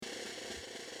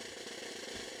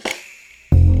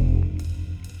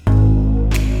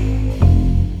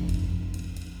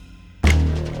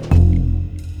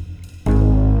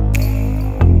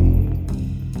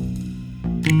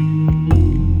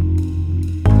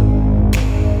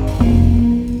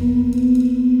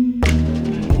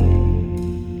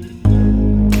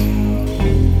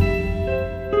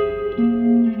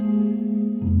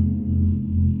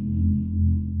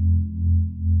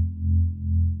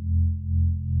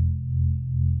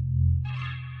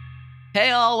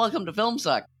Hey all, welcome to Film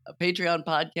Suck, a Patreon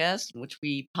podcast in which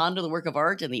we ponder the work of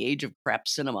art in the age of crap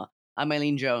cinema. I'm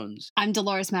Eileen Jones, I'm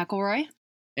Dolores McElroy.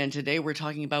 and today we're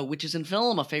talking about witches in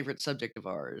film, a favorite subject of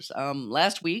ours.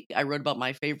 Last week I wrote about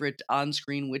my favorite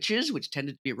on-screen witches, which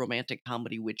tended to be romantic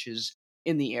comedy witches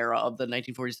in the era of the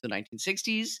 1940s to the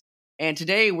 1960s. And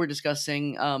today we're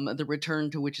discussing the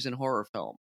return to witches in horror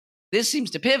film. This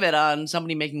seems to pivot on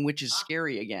somebody making witches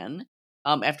scary again,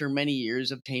 after many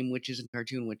years of tame witches and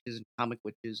cartoon witches and comic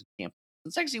witches and camp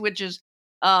and sexy witches.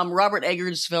 Robert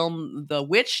Eggers' film The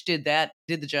Witch did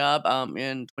the job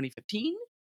in 2015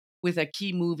 with a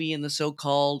key movie in the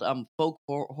so-called folk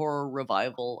horror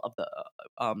revival of the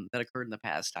that occurred in the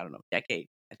past, I don't know, decade,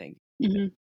 I think. Mm-hmm.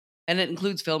 And it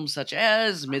includes films such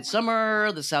as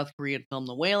Midsummer, the South Korean film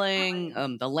The Wailing,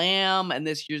 The Lamb, and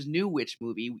this year's new witch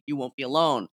movie, You Won't Be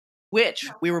Alone, which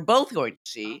we were both going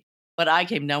to see, but I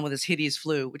came down with this hideous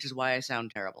flu, which is why I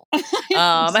sound terrible.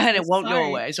 And it won't go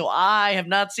away. So I have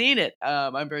not seen it.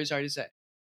 I'm very sorry to say.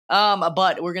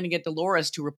 But we're going to get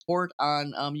Dolores to report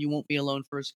on You Won't Be Alone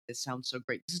first. This sounds so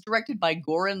great. This is directed by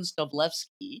Goran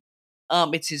Stovlevsky.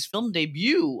 It's his film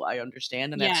debut, I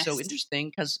understand, and that's so Yes. interesting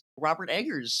because Robert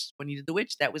Eggers, when he did The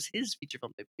Witch, that was his feature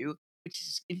film debut, which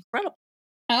is incredible.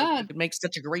 Like, you could make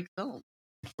such a great film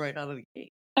right out of the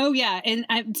gate. Oh yeah,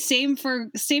 and same for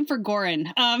Goran.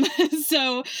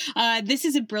 So this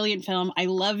is a brilliant film. I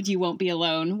loved You Won't Be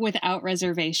Alone without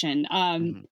reservation.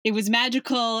 It was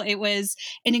magical. It was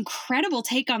an incredible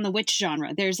take on the witch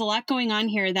genre. There's a lot going on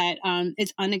here that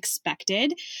is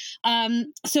unexpected.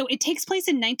 So it takes place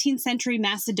in 19th century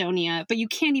Macedonia, but you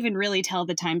can't even really tell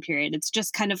the time period. It's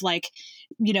just kind of like,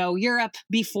 Europe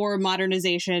before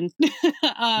modernization.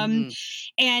 And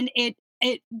it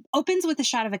opens with a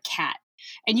shot of a cat.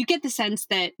 And you get the sense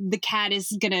that the cat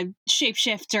is going to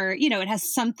shapeshift, or it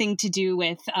has something to do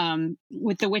with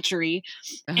the witchery,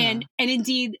 and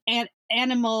indeed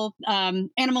animal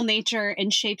nature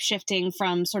and shapeshifting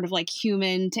from sort of like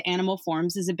human to animal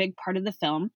forms is a big part of the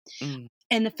film.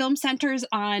 And the film centers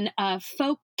on a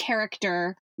folk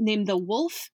character named the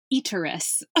Wolf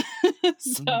Eateress.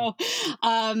 So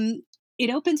it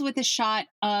opens with a shot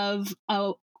of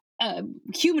a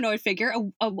humanoid figure,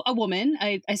 a woman,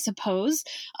 I suppose,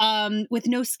 with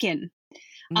no skin.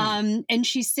 And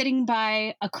she's sitting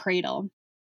by a cradle.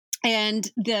 And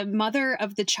the mother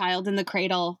of the child in the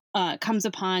cradle comes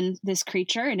upon this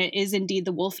creature, and it is indeed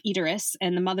the Wolf Eateress,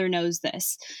 and the mother knows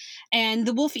this. And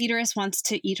the Wolf Eateress wants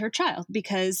to eat her child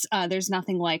because there's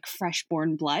nothing like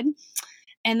fresh-born blood.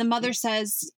 And the mother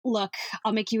says, "Look,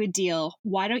 I'll make you a deal.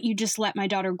 Why don't you just let my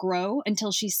daughter grow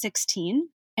until she's 16?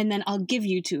 And then I'll give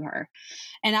you to her."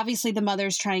 And obviously the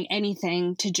mother's trying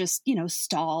anything to just,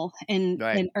 stall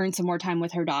and earn some more time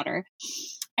with her daughter.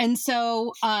 And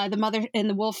so the mother and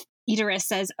the Wolf Eateress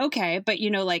says, "Okay, but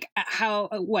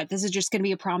what? This is just going to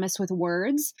be a promise with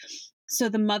words." So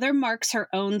the mother marks her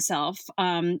own self,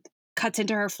 cuts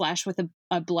into her flesh with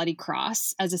a bloody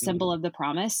cross as a symbol of the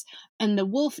promise. And the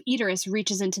Wolf Eateress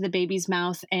reaches into the baby's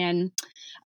mouth and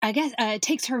I guess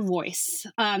takes her voice,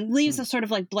 leaves a sort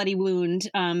of like bloody wound,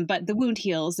 but the wound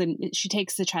heals and she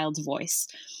takes the child's voice.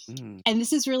 And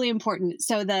this is really important.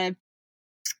 So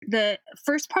the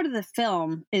first part of the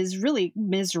film is really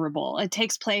miserable. It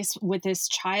takes place with this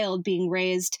child being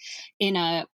raised in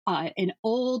an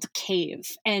old cave,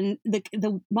 and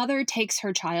the mother takes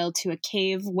her child to a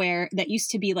cave that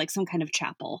used to be like some kind of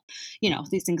chapel.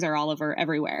 These things are all over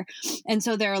everywhere, and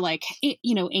so there are like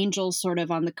angels sort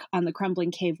of on the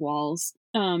crumbling cave walls.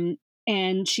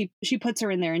 And she puts her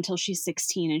in there until she's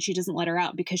 16, and she doesn't let her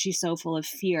out because she's so full of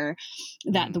fear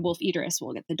that the Wolf Eateress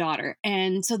will get the daughter.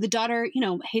 And so the daughter,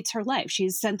 hates her life.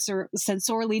 She's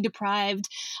sensorily deprived.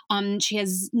 She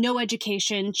has no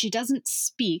education. She doesn't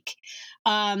speak.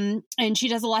 And she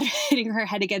does a lot of hitting her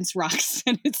head against rocks.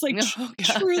 And it's like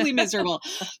truly miserable.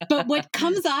 But what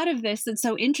comes out of this that's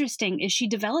so interesting is she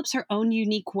develops her own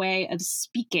unique way of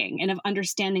speaking and of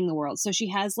understanding the world. So she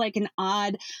has like an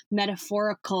odd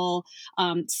metaphorical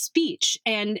speech.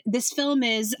 And this film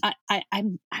is,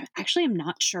 I'm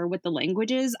not sure what the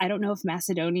language is. I don't know if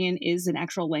Macedonian is an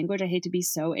actual language. I hate to be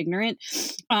so ignorant,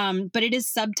 but it is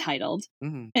subtitled,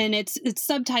 and it's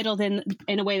subtitled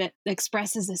in a way that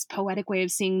expresses this poetic way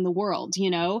of seeing the world.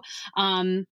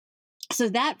 So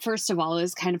that, first of all,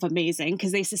 is kind of amazing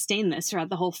because they sustain this throughout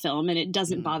the whole film and it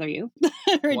doesn't bother you.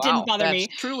 Or it didn't bother me.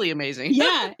 That's truly amazing.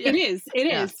 Yeah, it is. It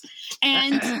is.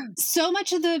 And so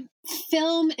much of the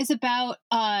film is about,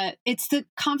 it's the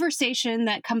conversation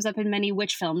that comes up in many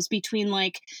witch films between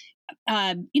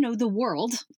the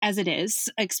world as it is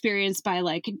experienced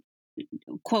by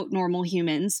quote normal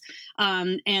humans,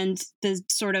 and the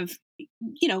sort of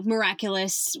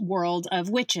miraculous world of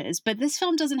witches. But this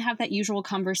film doesn't have that usual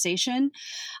conversation.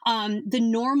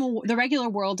 The regular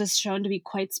world is shown to be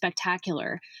quite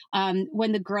spectacular.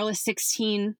 When the girl is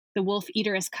 16, the wolf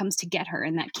eateress comes to get her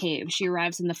in that cave. She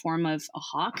arrives in the form of a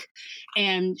hawk,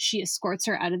 and she escorts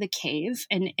her out of the cave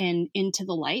and into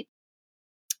the light.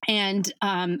 And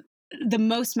the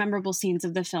most memorable scenes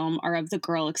of the film are of the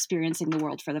girl experiencing the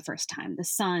world for the first time, the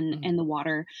sun and the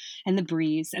water and the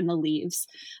breeze and the leaves.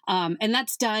 And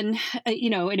that's done,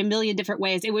 in a million different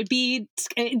ways.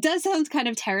 It does sound kind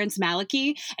of Terrence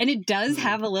Malick-y, and it does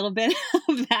have a little bit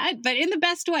of that, but in the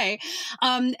best way.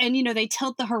 And, they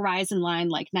tilt the horizon line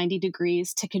like 90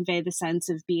 degrees to convey the sense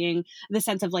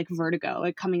of like vertigo,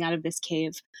 like coming out of this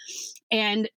cave.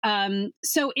 And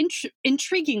so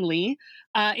intriguingly,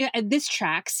 this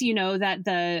tracks, that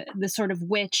the sort of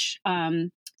witch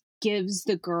gives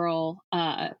the girl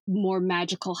a more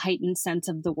magical, heightened sense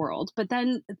of the world. But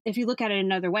then if you look at it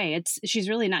another way, she's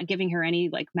really not giving her any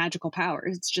like magical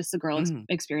powers. It's just the girl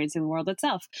experiencing the world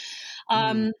itself.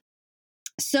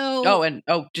 Just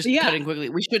cutting quickly.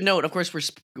 We should note, of course,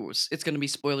 it's going to be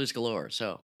spoilers galore.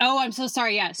 So. Oh, I'm so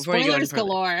sorry. Yeah, spoilers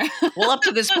galore. Well, up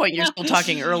to this point, you're still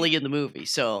talking early in the movie,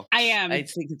 so I am. I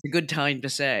think it's a good time to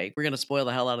say we're going to spoil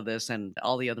the hell out of this and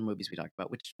all the other movies we talked about,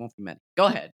 which won't be many. Go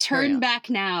ahead. Turn back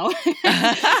now.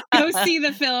 Go see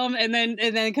the film and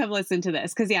then come listen to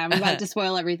this because I'm about to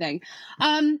spoil everything.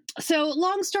 So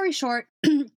long story short,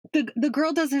 the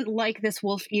girl doesn't like this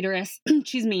wolf eateress.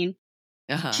 She's mean.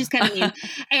 She's kind of mean.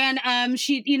 And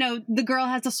she, the girl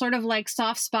has a sort of like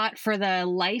soft spot for the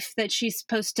life that she's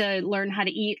supposed to learn how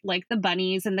to eat, like the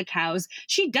bunnies and the cows.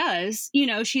 She does,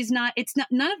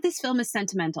 none of this film is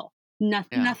sentimental.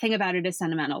 Nothing about it is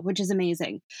sentimental, which is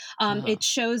amazing. It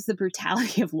shows the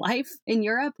brutality of life in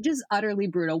Europe, just utterly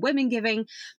brutal. Women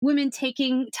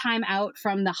taking time out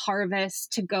from the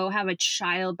harvest to go have a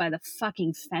child by the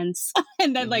fucking fence,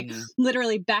 and then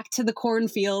literally back to the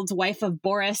cornfields, wife of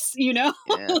Boris,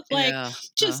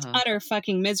 utter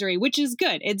fucking misery, which is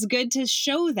good. It's good to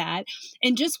show that.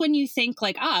 And just when you think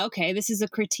like, okay, this is a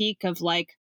critique of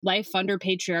like life under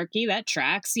patriarchy, that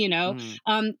tracks,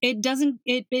 it doesn't,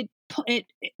 it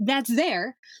that's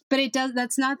there, but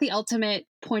that's not the ultimate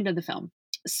point of the film.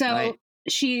 So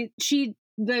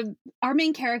our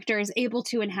main character is able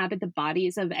to inhabit the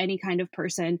bodies of any kind of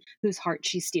person whose heart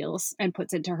she steals and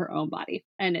puts into her own body,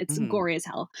 and it's gory as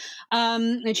hell.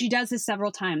 And she does this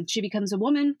several times. She becomes a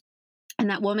woman, and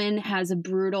that woman has a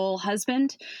brutal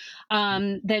husband.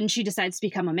 Then she decides to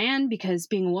become a man because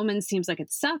being a woman seems like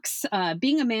it sucks.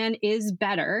 Being a man is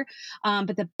better,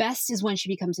 but the best is when she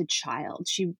becomes a child.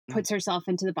 She puts herself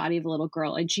into the body of a little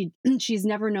girl, and she's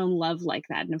never known love like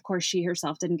that. And of course, she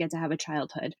herself didn't get to have a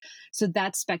childhood. So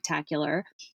that's spectacular.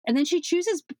 And then she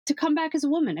chooses to come back as a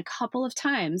woman a couple of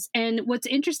times. And what's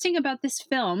interesting about this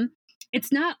film,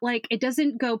 it's not like it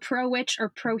doesn't go pro witch or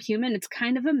pro human. It's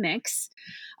kind of a mix.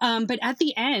 But at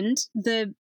the end,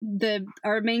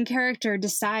 our main character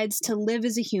decides to live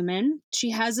as a human.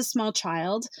 She has a small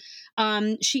child.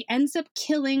 She ends up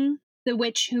killing the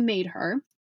witch who made her,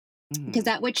 because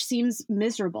that witch seems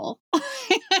miserable.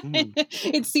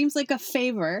 It seems like a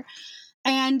favor.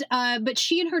 And but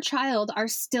she and her child are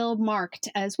still marked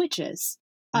as witches.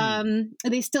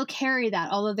 They still carry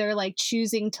that, although they're like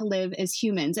choosing to live as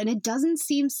humans, and it doesn't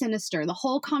seem sinister. The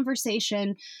whole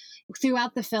conversation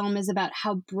throughout the film is about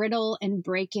how brittle and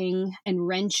breaking and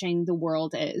wrenching the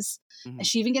world is.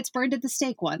 She even gets burned at the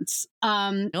stake once.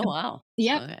 Oh wow!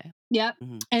 Yep, okay. Yep.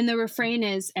 And the refrain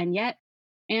is and yet,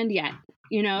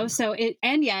 so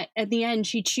and yet at the end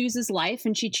she chooses life,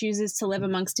 and she chooses to live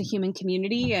amongst a human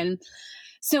community. And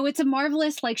so it's a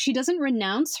marvelous, like, she doesn't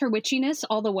renounce her witchiness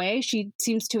all the way. She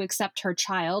seems to accept her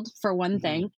child, for one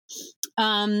thing.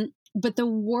 But the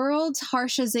world,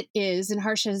 harsh as it is and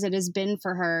harsh as it has been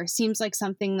for her, seems like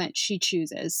something that she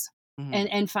chooses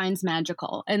and finds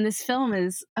magical. And this film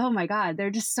is, oh my God, there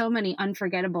are just so many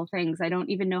unforgettable things. I don't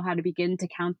even know how to begin to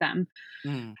count them.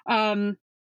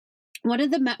 One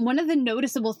of the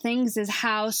noticeable things is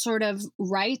how sort of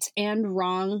right and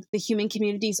wrong the human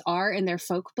communities are in their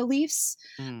folk beliefs.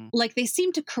 Like, they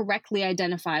seem to correctly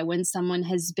identify when someone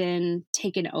has been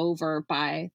taken over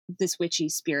by this witchy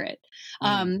spirit.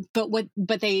 But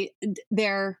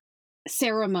their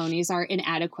ceremonies are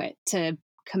inadequate to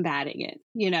combating it,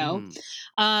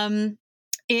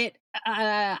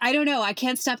 I don't know. I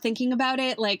can't stop thinking about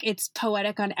it. Like, it's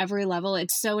poetic on every level.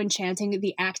 It's so enchanting.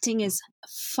 The acting is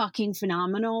fucking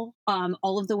phenomenal.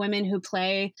 All of the women who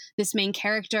play this main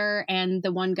character and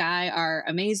the one guy are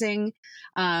amazing.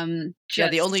 The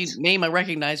only name I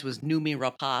recognized was Noomi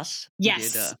Rapace.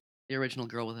 Yes. Who did, the original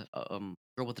girl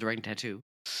with the dragon tattoo.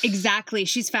 Exactly.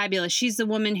 She's fabulous. She's the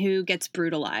woman who gets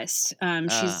brutalized. Uh,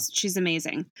 She's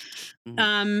amazing. mhm,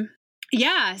 Um,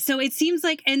 yeah. So it seems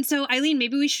like, and so Eileen,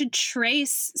 maybe we should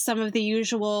trace some of the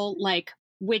usual like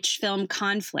witch film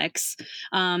conflicts.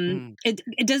 mhm.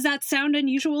 Does that sound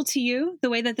unusual to you? The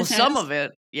way that Well, this some ends? of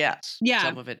it, yes, Yeah.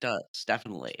 some of it does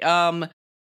definitely. Um,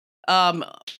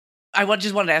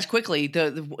 just wanted to ask quickly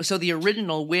so the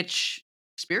original witch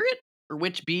spirit or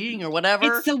witch being or It's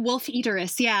whatever, the wolf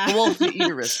eateress. Yeah. the wolf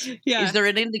eateress. Is Yeah. there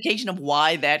an indication of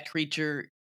why that creature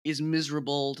is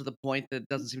miserable to the point that it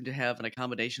doesn't seem to have an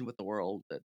accommodation with the world?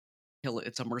 That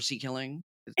it's a mercy killing.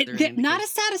 Is there any Not indication? a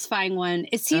satisfying one.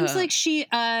 It seems like she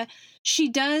does.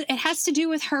 It has to do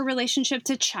with her relationship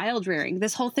to child rearing.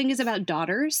 This whole thing is about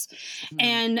daughters, Mhm,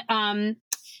 and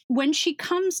when she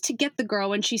comes to get the girl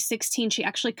when she's 16, she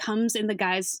actually comes in the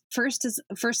guy's first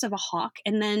of a hawk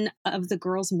and then of the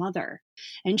girl's mother,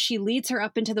 and she leads her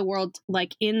up into the world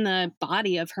like in the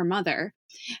body of her mother,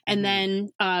 and mhm,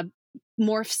 then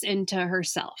morphs into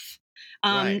herself.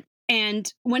 right.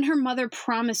 And when her mother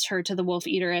promised her to the wolf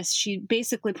eateress, she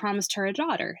basically promised her a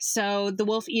daughter. So the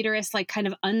wolf eateress, like, kind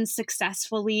of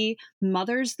unsuccessfully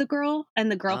mothers the girl, and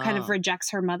the girl kind of Ah,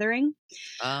 rejects her mothering.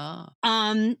 ah,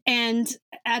 And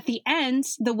at the end,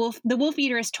 the wolf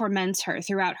eateress torments her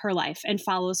throughout her life and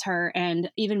follows her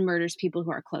and even murders people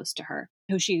who are close to her,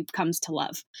 who she comes to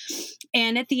love.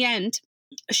 And at the end,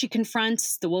 she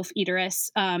confronts the wolf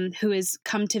eateress, who has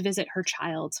come to visit her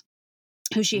child,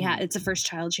 who she had. mhm, It's the first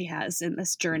child she has in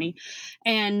this journey,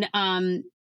 and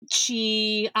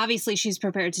she obviously she's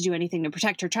prepared to do anything to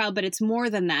protect her child, but it's more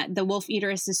than that. The wolf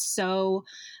eateress is so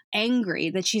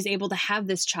angry that she's able to have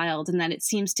this child and that it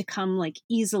seems to come like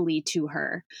easily to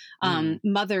her, mm,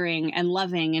 mothering and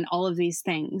loving and all of these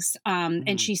things, and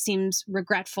mhm, she seems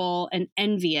regretful and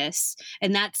envious,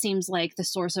 and that seems like the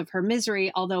source of her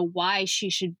misery, although why she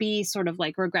should be sort of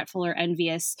like regretful or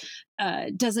envious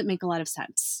doesn't make a lot of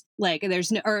sense. Like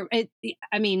there's no, or it,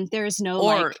 I mean, there's no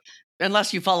or like,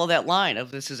 unless you follow that line of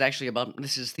this is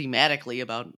thematically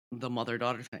about the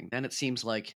mother-daughter thing, then it seems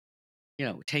like,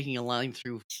 taking a line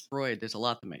through Freud, there's a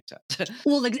lot that makes sense.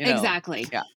 well, You know? exactly.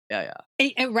 Yeah, yeah,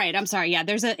 yeah. Right. I'm sorry. Yeah.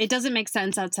 It doesn't make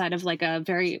sense outside of like a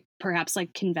very perhaps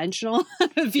like conventional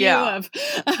view Yeah.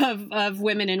 of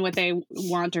women and what they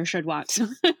want or should want.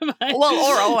 But,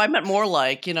 Well, I meant more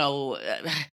like,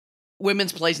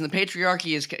 women's place in the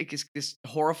patriarchy is this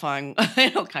horrifying,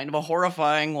 kind of a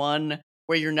horrifying one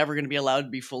where you're never going to be allowed to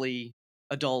be fully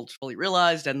adult, fully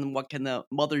realized. And then what can the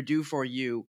mother do for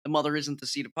you? The mother isn't the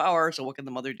seat of power, so what can the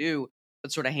mother do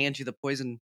but sort of hand you the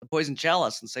poison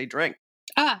chalice and say, drink,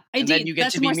 and then indeed, you get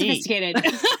that's to be more me. sophisticated.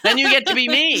 Then you get to be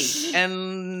me,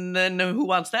 and then who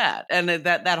wants that? And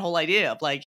that whole idea of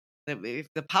like, if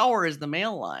the power is the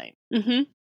male line, Hmm.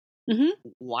 Hmm.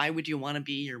 why would you want to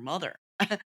be your mother?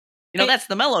 It, That's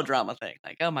the melodrama thing.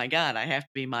 Like, oh my god, I have to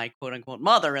be my quote unquote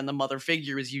mother, and the mother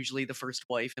figure is usually the first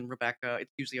wife. And Rebecca,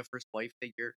 it's usually a first wife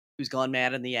figure who's gone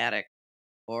mad in the attic,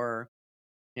 or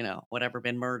whatever,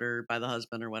 been murdered by the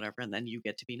husband or whatever, and then you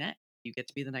get to be next. You get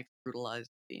to be the next brutalized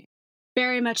being.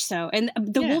 Very much so. And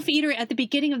the Yeah. wolf eater at the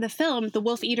beginning of the film, the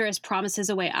wolf eateress promises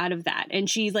a way out of that. And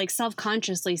she like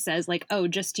self-consciously says like, "Oh,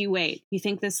 just you wait. You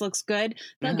think this looks good?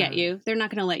 They'll get you. They're not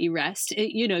going to let you rest.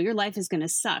 Your life is going to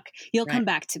suck. You'll come Right.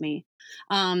 back to me."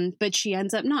 But she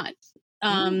ends up not.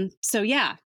 Mm. So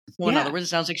yeah. Well, in other Yeah. words, it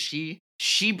sounds like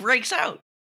she breaks out.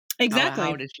 How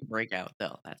Exactly. did she break out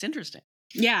though? That's interesting.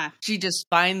 Yeah. She just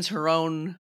finds her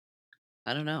own.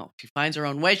 I don't know. She finds her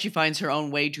own way. She finds her own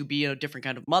way to be a different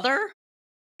kind of mother.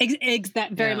 That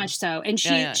very Yeah. much so. And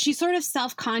Yeah. she Yeah. sort of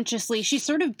self-consciously, she's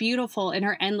sort of beautiful in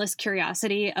her endless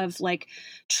curiosity of like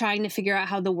trying to figure out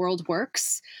how the world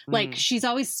works. Like Mm. she's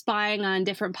always spying on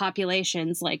different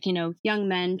populations, like, young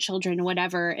men, children,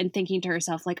 whatever, and thinking to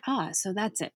herself like, so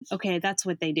that's it. Okay, that's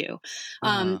what they do.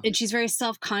 Uh-huh. And she's very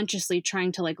self-consciously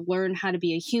trying to like learn how to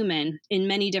be a human in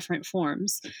many different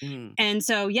forms. Mm. And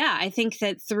so yeah, I think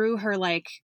that through her like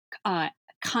uh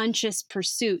conscious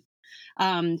pursuit,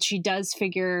 she does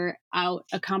figure out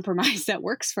a compromise that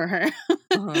works for her.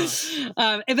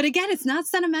 Uh-huh. But again, it's not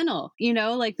sentimental,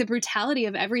 like the brutality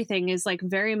of everything is like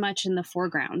very much in the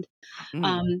foreground.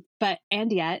 Mm. But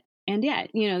and yet,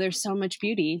 there's so much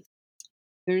beauty.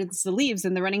 There's the leaves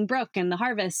and the running brook and the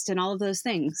harvest and all of those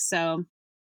things. So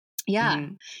yeah,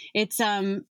 Mhm. it's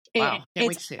Wow. Can't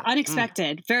wait it's to see it. Mm.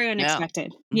 unexpected, very Yeah.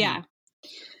 unexpected. Mhm. Yeah.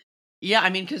 Yeah, I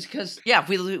mean, because yeah, if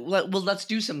let's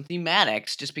do some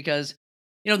thematics, just because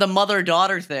the mother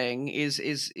daughter thing is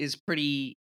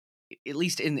pretty. at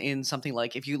least in something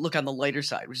like, if you look on the lighter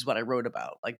side, which is what I wrote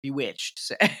about, like Bewitched,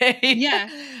 say, Yeah.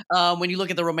 when you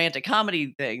look at the romantic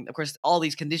comedy thing, of course, all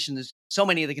these conditions, so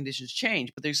many of the conditions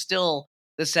change, but there's still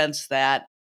the sense that,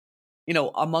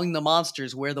 among the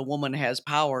monsters, where the woman has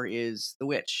power is the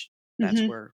witch. That's Mm-hmm.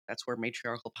 where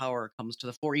matriarchal power comes to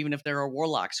the fore, even if there are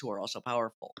warlocks who are also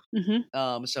powerful.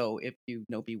 Mm-hmm. So if you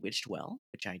know Bewitched well,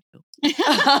 which I do,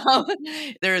 um,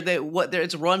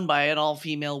 it's run by an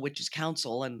all-female witches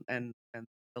council, and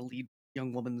the lead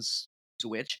young woman's a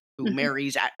witch who Mm-hmm.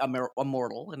 marries a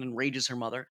mortal and enrages her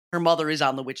mother. Her mother is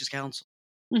on the witches council,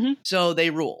 Mm-hmm. so they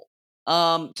rule.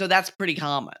 So that's pretty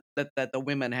common that the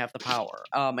women have the power,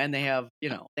 and they have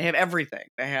everything.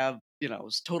 They have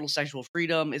total sexual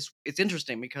freedom. It's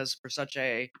interesting because for such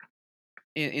a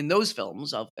in those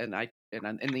films in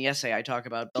the essay I talk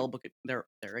about Bell Book. They're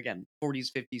again 40s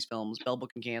 50s films. Bell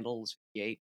Book and Candle is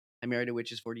 58. I Married a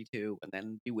Witch is 42, and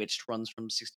then Bewitched runs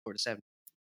from 64 to 70.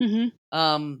 Mm-hmm.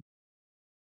 Um,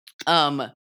 um,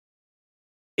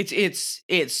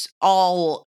 it's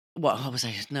all. What was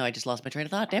I? No, I just lost my train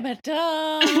of thought. Damn it.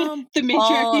 The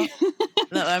matriarchy.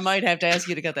 No, I might have to ask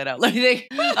you to cut that out. Let me think.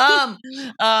 What is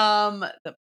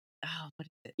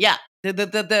it? Yeah,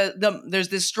 there's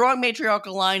this strong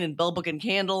matriarchal line in Bell Book and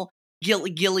Candle.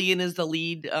 Gillian is the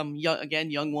lead.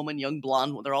 Young woman, young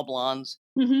blonde. They're all blondes.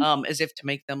 Mm-hmm. As if to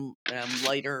make them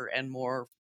lighter and more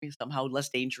somehow less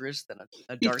dangerous than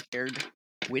a dark-haired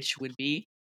witch would be.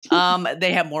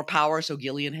 They have more power, so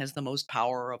Gillian has the most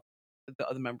power of the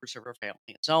other members of her family,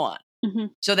 and so on. Mm-hmm.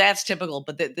 So that's typical.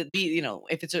 But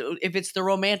if it's the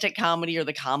romantic comedy or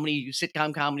the comedy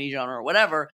sitcom comedy genre or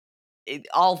whatever,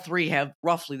 all three have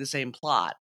roughly the same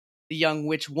plot. The young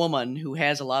witch woman who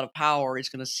has a lot of power is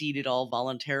going to cede it all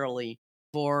voluntarily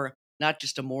for not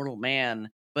just a mortal man,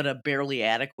 but a barely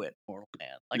adequate mortal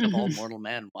man. Like of all Mm-hmm. mortal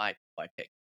men, why pick?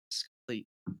 It's complete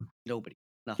nobody,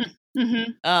 nothing.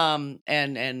 Mm-hmm.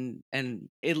 And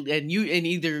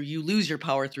either you lose your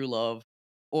power through love,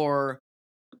 or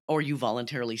you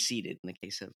voluntarily cede it in the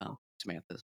case of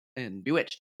Samantha and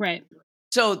Bewitched. Right.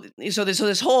 So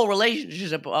this whole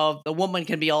relationship of the woman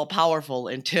can be all powerful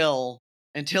until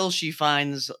she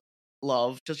finds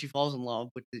love, till she falls in love,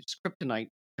 which is kryptonite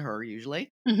to her usually,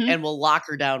 Mm-hmm. and will lock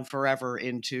her down forever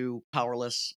into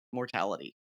powerless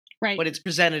mortality. Right. But it's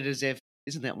presented as if,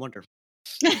 isn't that wonderful?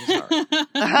 Which is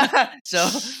hard. So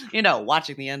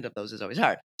watching the end of those is always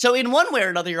hard. So in one way or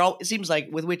another, it seems like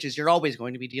with witches, you're always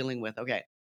going to be dealing with, okay,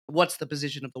 what's the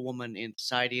position of the woman in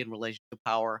society in relation to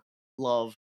power,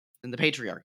 love, and the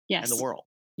patriarchy Yes. and the world.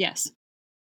 Yes.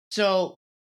 So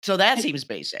that seems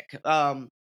basic. Of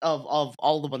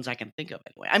all the ones I can think of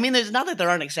anyway. I mean, there's not that there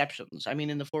aren't exceptions. I mean,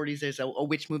 in the 40s, there's a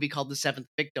witch movie called The Seventh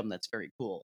Victim that's very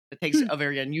cool. It takes a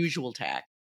very unusual tack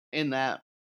in that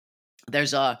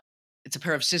it's a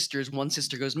pair of sisters. One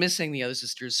sister goes missing, the other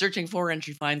sister is searching for her, and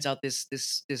she finds out this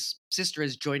sister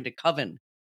has joined a coven,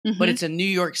 but it's a New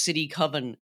York City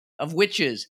coven of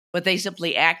witches. But they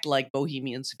simply act like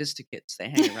bohemian sophisticates. They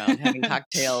hang around having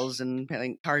cocktails and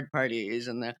having card parties,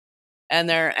 so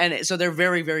they're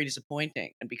very, very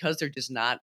disappointing. And because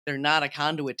they're not a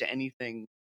conduit to anything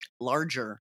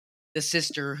larger. The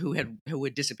sister who had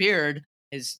disappeared,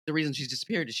 the reason she's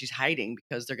disappeared is she's hiding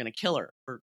because they're going to kill her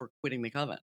for quitting the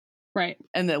coven. Right.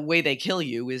 And the way they kill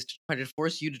you is to try to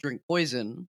force you to drink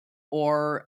poison,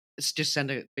 or it's just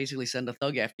basically send a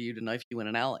thug after you to knife you in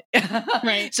an alley.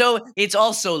 Right. So it's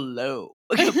also low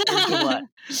compared to what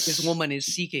this woman is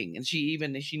seeking. And she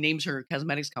names her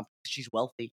cosmetics company. She's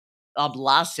wealthy.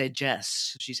 La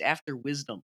sagesse. She's after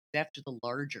wisdom. She's after the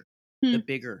larger, the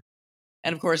bigger.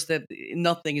 And of course, that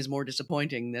nothing is more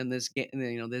disappointing than this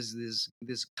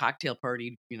cocktail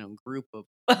party, group of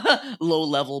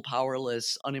low-level,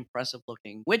 powerless,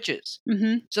 unimpressive-looking witches.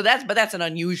 Mm-hmm. So that's an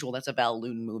unusual. That's a Val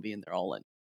Lewton movie, and they're all in.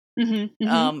 Mm-hmm.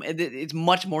 Mm-hmm. It's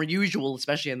much more usual,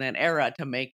 especially in that era, to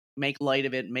make light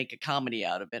of it, make a comedy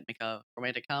out of it, make a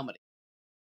romantic comedy.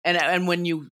 And when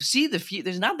you see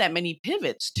there's not that many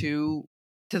pivots to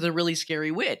the really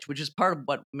scary witch, which is part of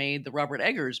what made the Robert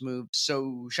Eggers move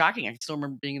so shocking. I can still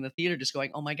remember being in the theater just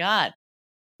going, "Oh my God,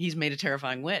 he's made a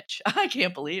terrifying witch." I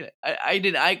can't believe it.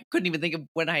 I couldn't even think of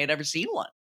when I had ever seen one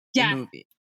in a movie.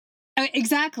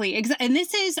 Exactly. And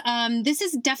this is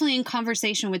definitely in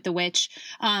conversation with The Witch.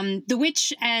 The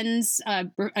Witch ends,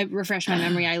 refresh my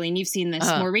memory, Eileen, you've seen this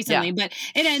more recently, but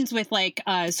it ends with like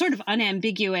sort of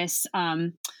unambiguous,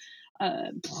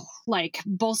 like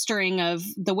bolstering of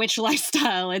the witch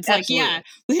lifestyle. It's Absolutely.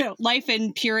 like, life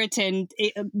in Puritan,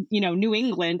 New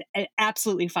England, it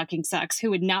absolutely fucking sucks. Who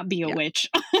would not be a Yeah. witch,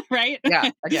 right?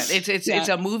 Yeah, again, it's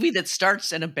Yeah. a movie that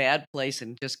starts in a bad place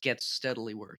and just gets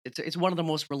steadily worse. It's one of the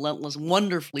most relentless,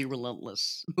 wonderfully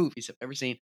relentless movies I've ever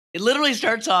seen. It literally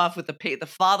starts off with the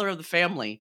father of the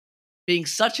family being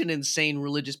such an insane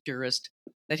religious purist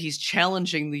that he's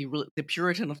challenging the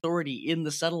Puritan authority in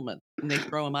the settlement, and they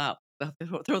throw him out. They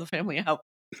throw the family out,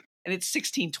 and it's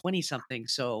 1620 something.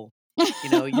 So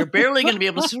you're barely going to be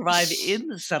able to survive in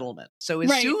the settlement. So as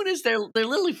Right. soon as they're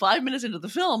literally 5 minutes into the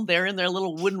film, they're in their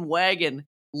little wooden wagon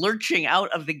lurching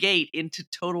out of the gate into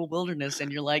total wilderness,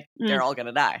 and you're like, they're all going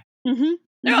to die. Mm-hmm.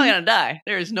 They're all going to die.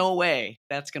 There is no way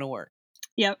that's going to work.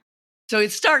 Yep. So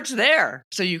it starts there,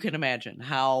 so you can imagine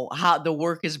how the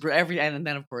work is and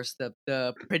then of course the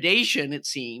predation, it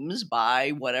seems, by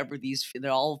whatever they're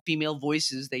all female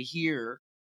voices they hear,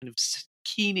 kind of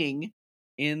keening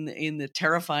in the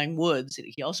terrifying woods.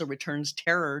 He also returns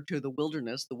terror to the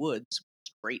wilderness, the woods.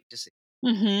 It's great to see.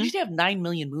 Mm-hmm. We should have 9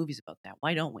 million movies about that.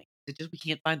 Why don't we? Is it just we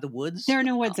can't find the woods? There are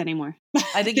no woods anymore.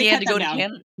 I think They he had cut to go them to down.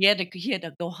 Canada. He had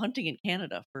to go hunting in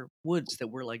Canada for woods that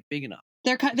were like big enough.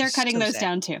 They're cutting so those sad.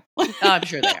 down too. I'm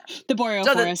sure they are. The boreal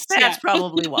So forest. that's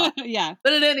probably why. Yeah.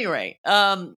 But at any rate,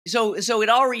 so it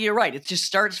already, you're right. It just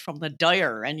starts from the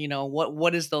dire, and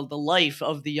what is the life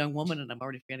of the young woman, and I'm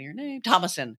already forgetting her name,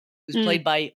 Thomasin, who's played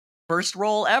by first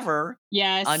role ever,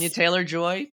 Yes. Anya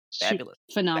Taylor-Joy, fabulous,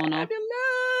 phenomenal,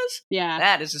 fabulous. Yeah,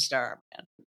 that is a star, man.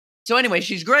 So anyway,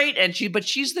 she's great, and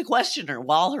she's the questioner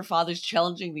while her father's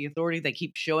challenging the authority. They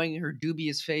keep showing her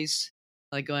dubious face,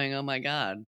 like going, "Oh my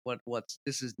God, what's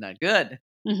this is not good."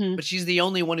 Mm-hmm. But she's the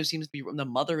only one who seems to be. The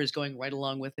mother is going right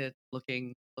along with it,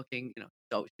 looking.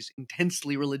 So she's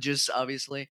intensely religious,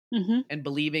 obviously, and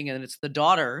believing. And it's the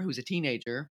daughter, who's a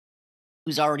teenager,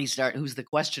 who's the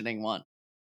questioning one.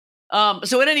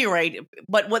 So at any rate,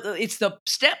 but it's the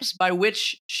steps by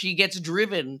which she gets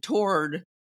driven toward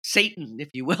Satan, if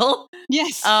you will.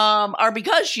 Yes. Are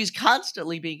because she's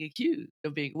constantly being accused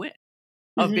of being a witch,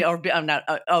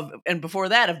 and before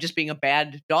that, of just being a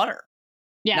bad daughter.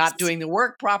 Yes. Not doing the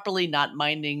work properly, not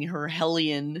minding her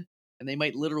hellion, and they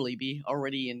might literally be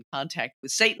already in contact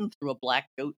with Satan through a black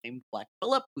goat named Black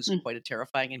Phillip, who's quite a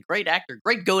terrifying and great actor,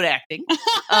 great goat acting.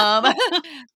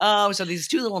 So these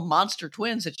two little monster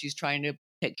twins that she's trying to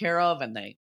take care of, and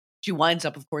she winds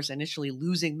up, of course, initially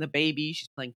losing the baby. She's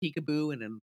playing peekaboo,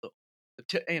 and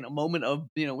in a moment of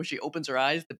when she opens her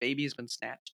eyes, the baby has been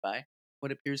snatched by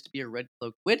what appears to be a red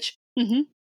cloaked witch. Mm-hmm.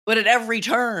 But at every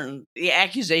turn, the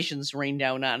accusations rain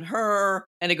down on her,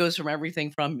 and it goes from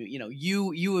everything from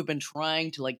you have been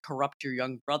trying to corrupt your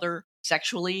young brother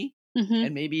sexually,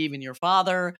 and maybe even your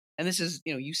father, and this is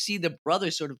you see the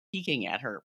brother sort of peeking at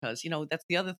her because that's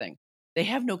the other thing, they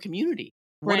have no community.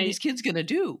 What are these kids gonna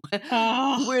do?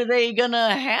 Who are they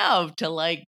gonna have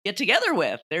to get together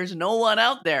with? There's no one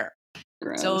out there.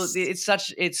 Gross. So it's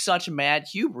such mad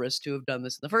hubris to have done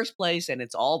this in the first place, and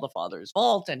it's all the father's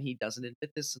fault, and he doesn't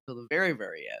admit this until the very,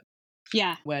 very end.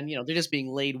 Yeah. When they're just being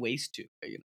laid waste to,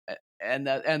 and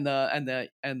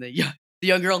the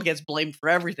young girl gets blamed for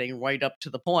everything right up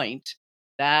to the point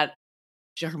that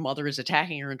her mother is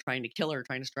attacking her and trying to kill her,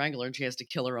 trying to strangle her, and she has to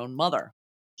kill her own mother.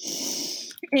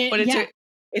 But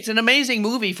it's an amazing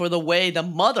movie for the way the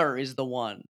mother is the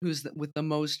one who's with the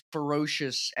most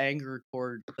ferocious anger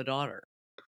toward the daughter.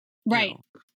 Right.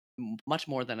 Much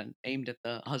more than aimed at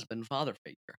the husband-father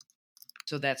figure.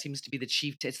 So that seems to be the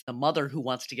chief. It's the mother who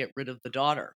wants to get rid of the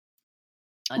daughter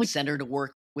and send her to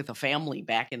work with a family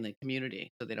back in the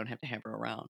community so they don't have to have her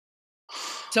around.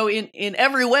 So in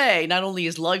every way, not only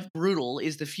is life brutal,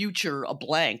 is the future a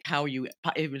blank. Even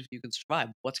if you can survive,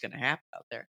 what's going to happen out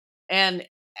there? And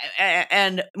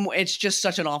it's just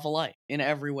such an awful life in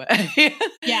every way.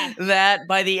 Yeah. That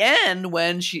by the end,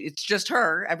 when it's just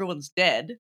her, everyone's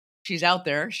dead. She's out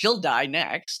there. She'll die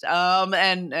next.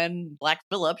 And Black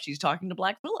Phillip, she's talking to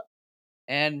Black Phillip,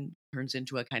 and turns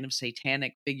into a kind of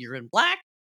satanic figure in black,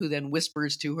 who then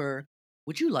whispers to her,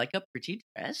 "Would you like a pretty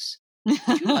dress?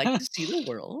 Would you like to see the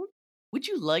world? Would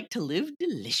you like to live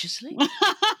deliciously?"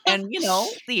 And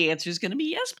the answer is going to be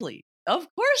yes, please. Of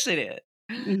course it is.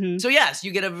 Mm-hmm. So yes,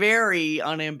 you get a very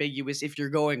unambiguous, if you're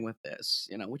going with this,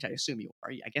 which I assume you are.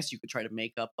 I guess you could try to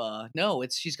make up, no,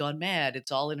 she's gone mad.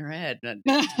 It's all in her head.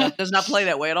 It does not play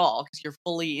that way at all, because you're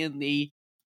fully in the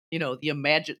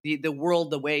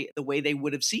world, the way they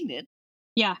would have seen it.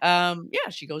 Yeah.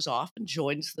 She goes off and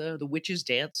joins the witches'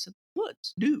 dance in the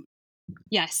woods, nude.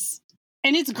 Yes.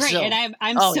 And it's great. So, And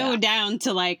I'm oh so yeah, down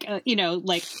to like,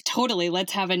 like totally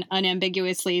let's have an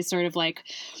unambiguously sort of like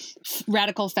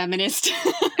radical feminist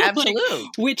like absolute.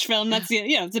 witch film. That's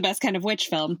it's the best kind of witch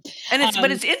film. And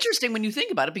but it's interesting when you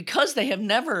think about it, because they have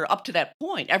never up to that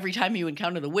point. Every time you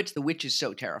encounter the witch is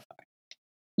so terrifying.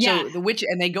 Yeah. So the witch,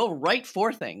 and they go right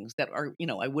for things that are,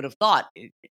 I would have thought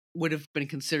it would have been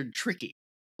considered tricky,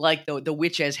 like the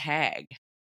witch as hag,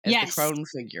 as the Yes. crone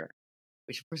figure,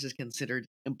 which of course is considered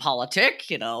impolitic.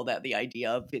 That the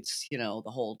idea of it's, the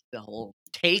whole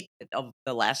take of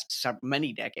the last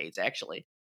many decades, actually,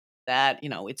 that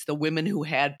it's the women who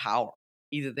had power.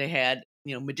 Either they had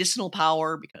medicinal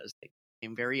power because they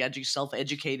became very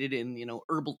self-educated in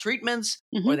herbal treatments,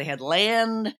 or Mhm. they had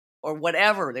land, or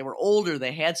whatever. They were older,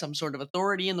 they had some sort of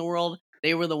authority in the world.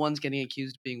 They were the ones getting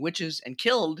accused of being witches and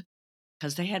killed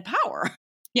because they had power of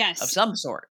Yes. some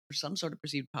sort, or some sort of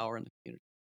perceived power in the community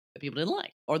that people didn't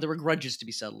like, or there were grudges to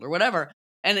be settled, or whatever.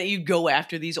 And then you go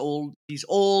after these old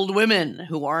women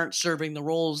who aren't serving the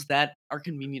roles that are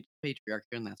convenient to patriarchy,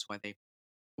 and that's why they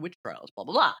witch trials, blah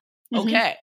blah blah. Mhm.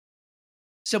 Okay,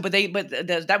 so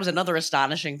that was another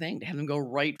astonishing thing, to have them go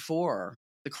right for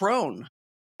the crone.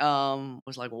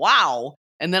 Was like, wow.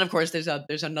 And then of course there's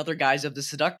another guise of the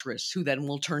seductress, who then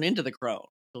will turn into the crone.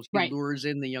 So she Right. lures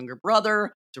in the younger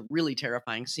brother. It's a really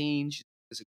terrifying scene. She's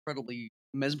this incredibly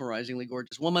mesmerizingly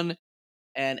gorgeous woman,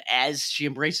 and as she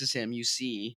embraces him, you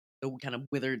see the kind of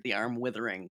the arm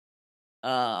withering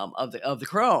of the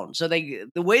crone. So the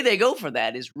way they go for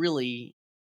that is really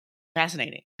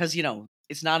fascinating, because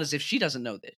it's not as if she doesn't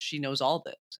know this. She knows all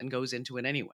this and goes into it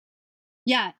anyway.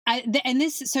 Yeah, and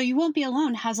this so you won't be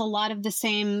alone has a lot of the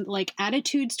same like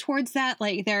attitudes towards that.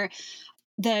 Like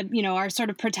our sort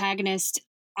of protagonist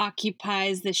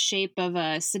occupies the shape of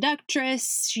a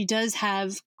seductress. She does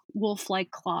have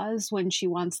wolf-like claws when she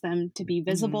wants them to be Mhm.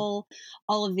 visible.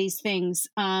 All of these things.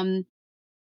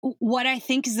 What I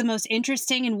think is the most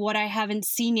interesting and what I haven't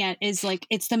seen yet is like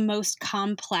it's the most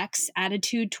complex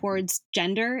attitude towards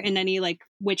gender in any like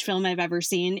witch film I've ever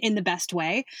seen, in the best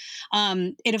way.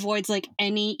 It avoids like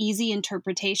any easy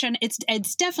interpretation.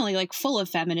 It's definitely like full of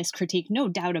feminist critique, no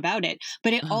doubt about it,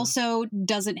 but it Uh-huh. also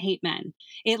doesn't hate men.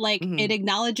 It Mhm.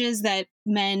 acknowledges that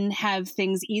men have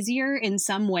things easier in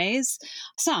some ways,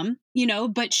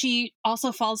 but she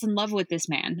also falls in love with this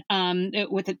man,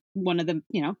 one of the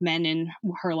men in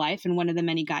her life, and one of the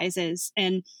many guises,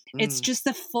 and it's Mhm. just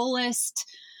the fullest.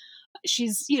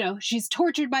 She's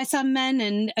tortured by some men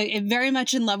and very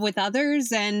much in love with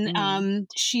others, and Mhm.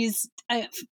 she's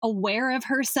aware of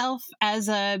herself as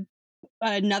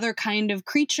another kind of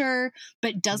creature,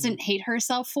 but Mhm. doesn't hate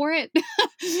herself for it.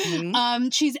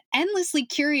 Mhm. She's endlessly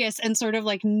curious and sort of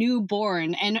like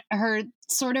newborn, and her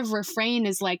sort of refrain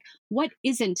is like, "What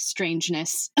isn't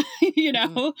strangeness?"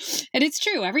 Mhm. And it's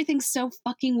true. Everything's so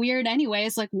fucking weird anyway.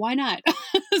 It's like, why not?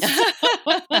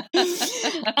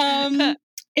 So, um,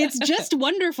 it's just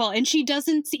wonderful, and she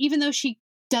doesn't, even though she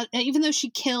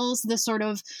kills the sort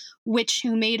of witch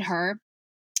who made her.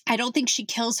 I don't think she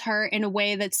kills her in a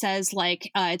way that says like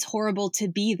it's horrible to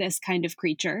be this kind of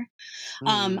creature.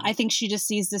 Mhm. I think she just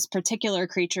sees this particular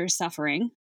creature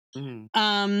suffering, Mhm.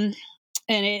 um,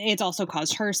 and it's also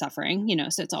caused her suffering.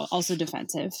 So it's also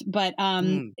defensive. But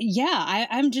Mhm. yeah,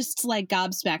 I'm just like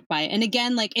gobsmacked by it. And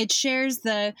again, like it shares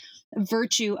the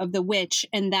virtue of the witch,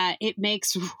 and that it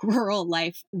makes rural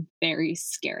life very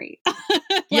scary.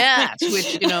 Like, Yes,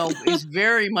 which is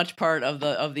very much part of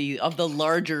the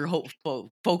larger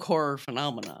folk horror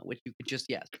phenomena, which you could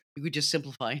just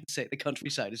simplify and say the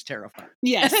countryside is terrifying,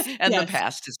 yes, and the yes,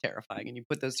 past is terrifying, and you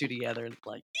put those two together, and it's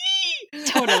like,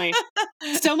 totally.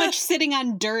 So "Yee!" much sitting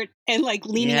on dirt and like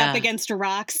leaning up Yeah. against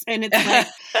rocks, and it's like,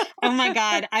 oh my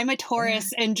god, I'm a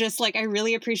Taurus, and just like I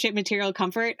really appreciate material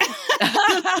comfort.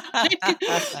 Like,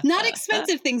 not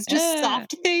expensive things, just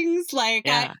soft things. Like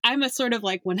Yeah. I'm a sort of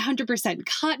like 100%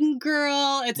 cotton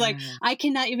girl. It's like Yeah. I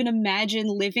cannot even imagine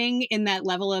living in that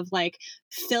level of like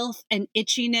filth and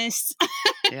itchiness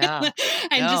Yeah.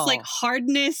 and just like No.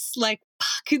 hardness. Like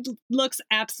fuck, it looks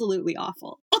absolutely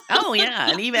awful. Oh, yeah,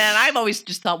 and I've always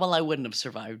just thought, well, I wouldn't have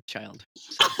survived childhood,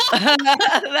 so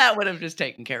that would have just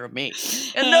taken care of me.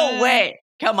 And no Uh, way.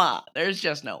 Come on, there's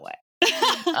just no way.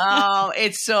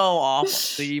 It's so awful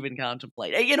to even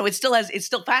contemplate. It's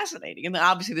still fascinating, and then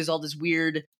obviously there's all this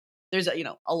weird. There's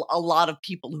a lot of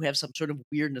people who have some sort of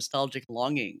weird nostalgic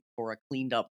longing for a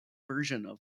cleaned up version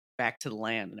of Back to the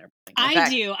Land and everything. In I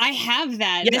fact, do. I have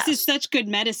that. This is yes, such good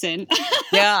medicine.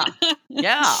 yeah,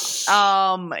 yeah,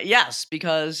 yes,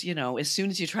 because as soon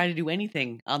as you try to do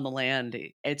anything on the land,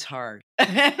 it's hard. Oh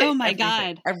my Everything,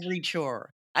 god. every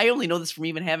chore. I only know this from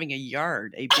even having a big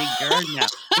yard now.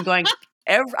 I'm going.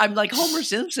 I'm like Homer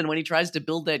Simpson when he tries to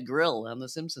build that grill on The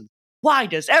Simpsons. Why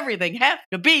does everything have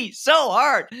to be so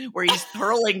hard? Where he's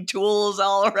hurling tools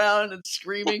all around and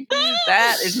screaming.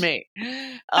 That is me.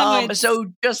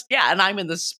 So just, yeah, and I'm in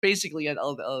this basically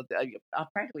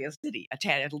practically a city, a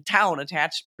town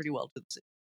attached pretty well to the city.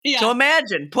 Yeah. So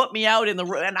imagine, put me out in the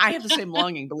road, and I have the same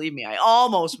longing, believe me. I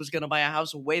almost was going to buy a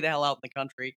house way the hell out in the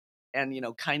country, and,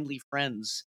 kindly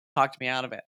friends talked me out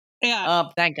of it. Yeah.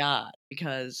 Thank God,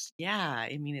 because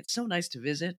I mean, it's so nice to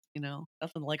visit,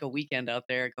 nothing like a weekend out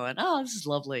there going, oh, this is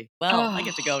lovely. Well, I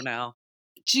get to go now.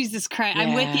 Jesus Christ,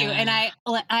 I'm with you. And I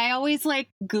always like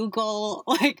Google,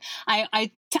 like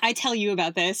I tell you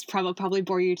about this, probably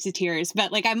bore you to tears,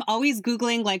 but like I'm always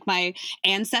Googling like my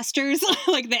ancestors,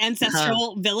 like the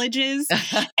ancestral villages.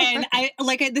 And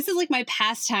this is like my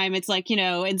pastime. It's like,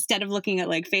 instead of looking at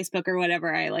like Facebook or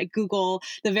whatever, I like Google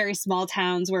the very small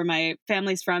towns where my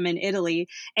family's from in Italy.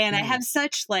 And I have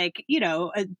such like,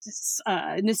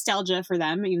 nostalgia for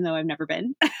them, even though I've never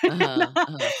been.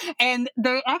 And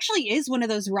there actually is one of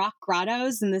those rock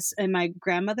grottos in my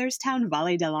grandmother's town,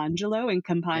 Valle dell'Angelo in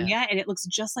Campania, and it looks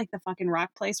just like the fucking rock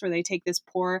place where they take this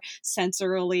poor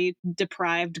sensorily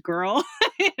deprived girl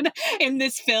in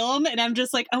this film. And I'm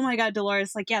just like, oh my God,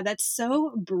 Dolores, like, yeah, that's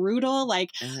so brutal.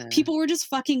 Like people were just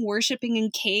fucking worshiping in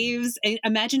caves. And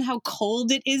imagine how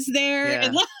cold it is there.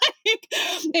 And like,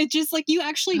 it's just like, you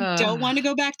actually don't want to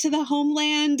go back to the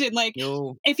homeland. And like,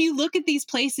 if you look at these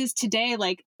places today,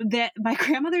 like my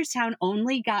grandmother's town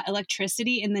only got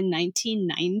electricity in the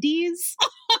 1990s.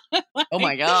 Like, oh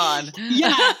my God.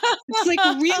 Yeah. It's like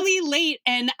really late.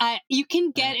 And you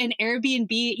can get an Airbnb.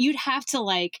 You'd have to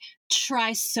like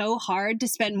try so hard to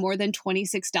spend more than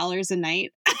 $26 a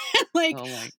night. Like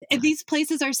these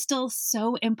places are still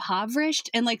so impoverished,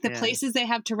 and like the places they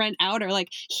have to rent out are like,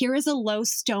 here is a low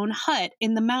stone hut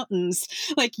in the mountains.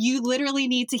 Like you literally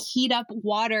need to heat up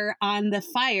water on the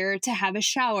fire to have a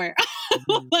shower.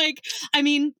 Like, I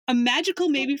mean, a magical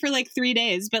maybe for like 3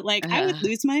 days, but like I would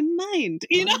lose my mind,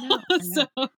 you know? I know. So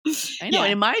I know.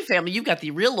 In my family, you've got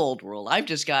the real old world. I've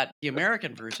just got the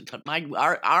American version, but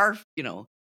our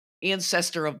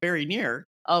ancestor of very near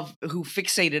who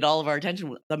fixated all of our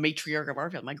attention, the matriarch of our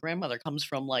family. My grandmother comes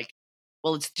from like,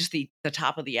 well, it's just the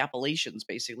top of the Appalachians,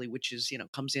 basically, which is,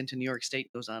 comes into New York State,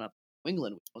 goes on up to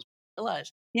England, which most people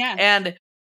realize. Yeah. And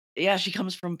she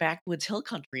comes from backwoods hill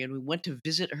country, and we went to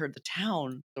visit her, the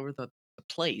town, or the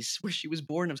place where she was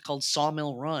born. It was called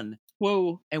Sawmill Run.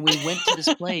 Whoa. And we went to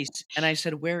this place, and I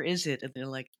said, where is it? And they're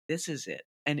like, this is it.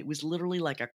 And it was literally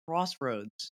like a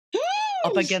crossroads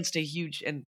up against a huge,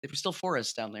 and there was still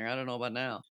forests down there. I don't know about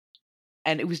now.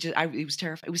 And it was just, it was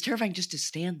terrifying. It was terrifying just to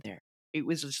stand there. It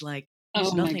was just like,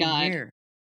 there's nothing here.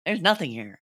 There's nothing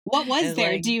here. What was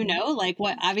there? Like, do you know? Like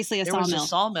what? Obviously there sawmill. Was a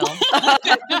sawmill.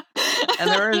 And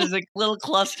there was a little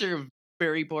cluster of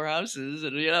very poor houses.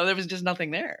 And, there was just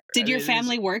nothing there. Did your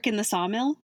family work in the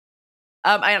sawmill?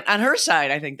 On her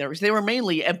side, I think they were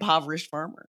mainly impoverished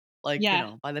farmers. Like,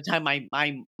 by the time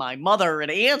my mother and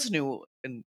aunts knew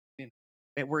and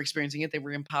were experiencing it, they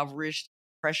were impoverished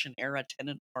Depression era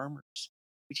tenant farmers,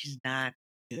 which is not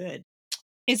good.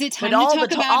 Is it time to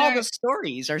talk about all the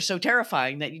stories are so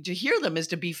terrifying that to hear them is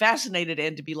to be fascinated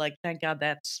and to be like, thank God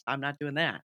I'm not doing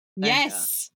that.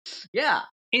 Yes. Yeah.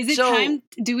 Is it time?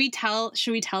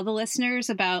 Should we tell the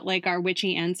listeners about like our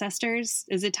witchy ancestors?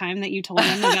 Is it time that you told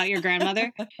them about your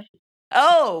grandmother?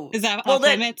 Oh, is that off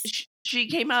limits? She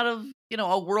came out of,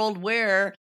 a world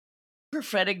where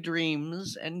prophetic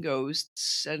dreams and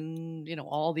ghosts and,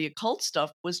 all the occult stuff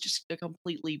was just a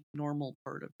completely normal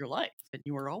part of your life. And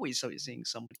you were always seeing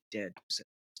somebody dead.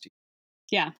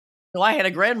 Yeah. So I had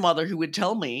a grandmother who would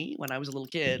tell me when I was a little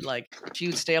kid, like she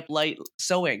would stay up late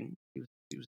sewing.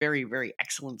 She was very, very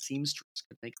excellent seamstress,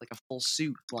 could make like a full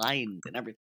suit, lined and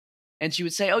everything. And she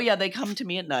would say, oh yeah, they come to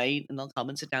me at night and they'll come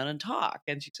and sit down and talk.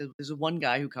 And she said, there's one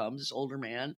guy who comes, this older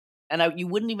man, and you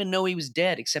wouldn't even know he was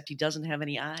dead except he doesn't have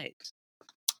any eyes.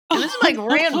 And this is my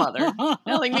grandmother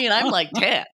telling me, and I'm like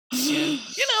 10. And,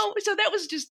 so that was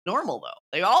just normal, though.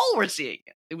 They all were seeing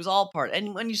it. It was all part.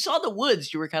 And when you saw the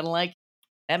woods, you were kind of like,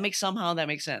 that makes sense. That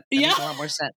makes a lot more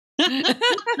sense.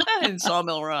 In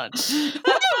Sawmill Run.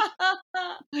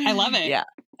 I love it. Yeah.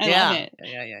 I love it.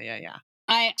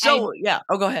 Yeah.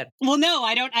 Oh, go ahead. Well, no,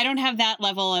 I don't have that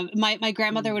level of my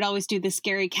grandmother would always do the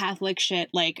scary Catholic shit.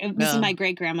 Like this is my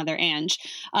great grandmother, Ange.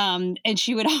 And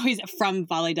she would always from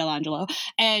Valle dell'Angelo.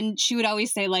 And she would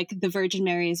always say like the Virgin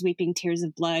Mary is weeping tears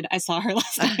of blood. I saw her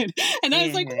last night. And I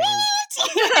was like, what?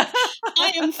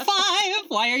 I am 5.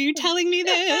 Why are you telling me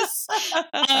this?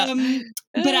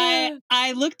 But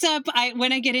I looked up,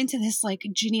 when I get into this like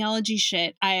genealogy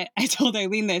shit, I told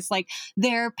Eileen this, like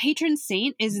their patron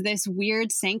saint is this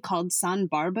weird saint called San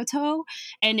Barbato,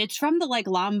 and it's from the like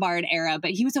Lombard era,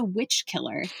 but he was a witch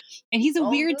killer, and he's a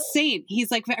weird saint.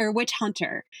 He's like, or witch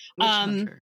hunter. Witch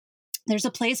hunter. There's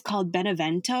a place called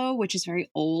Benevento, which is very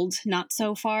old, not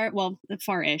so far, well,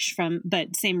 far-ish from,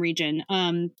 but same region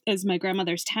as my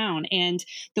grandmother's town. And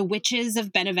the witches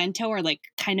of Benevento are like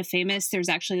kind of famous. There's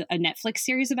actually a Netflix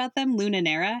series about them, Luna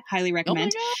Nera, highly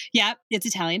recommend. Yeah, it's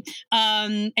Italian.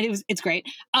 And it's great.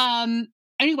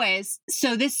 Anyways,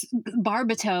 so this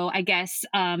Barbato, I guess,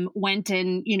 went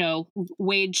and,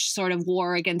 waged sort of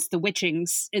war against the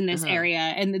witchings in this area.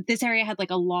 And this area had like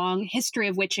a long history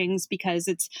of witchings because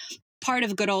it's part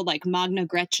of good old like Magna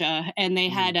Grecia. And they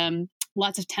had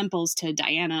lots of temples to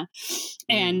Diana.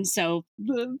 And so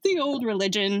the old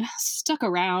religion stuck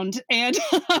around, and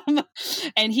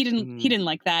he didn't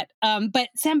like that. But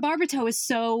San Barbato is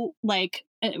so like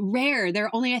rare. There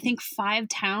are only, I think, 5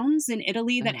 towns in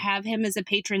Italy that have him as a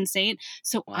patron saint.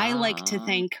 So I like to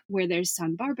think where there's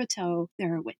San Barbato,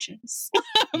 there are witches.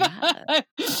 A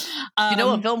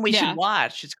film we should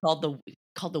watch? It's called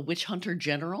the Witch Hunter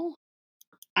General.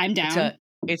 I'm down.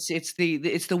 It's the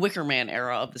Wicker Man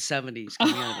era of the 70s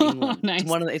coming out of England. Nice.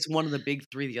 It's one of the big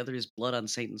 3. The other is Blood on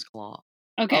Satan's Claw.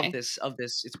 Okay. Of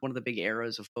this, it's one of the big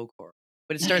eras of folk horror.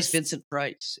 But it stars Vincent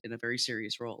Price in a very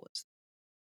serious role.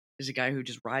 There's a guy who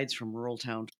just rides from rural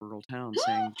town to rural town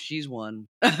saying, she's one.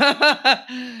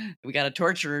 We got to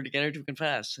torture her to get her to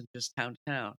confess, and just town to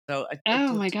town. So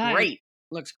my God. Great. It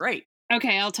looks great.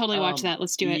 Okay, I'll totally watch that.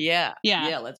 Let's do it. Yeah,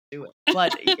 let's do it.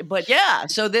 But yeah,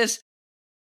 so just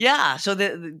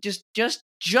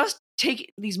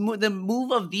take the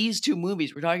move of these 2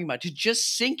 movies we're talking about to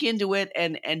just sink into it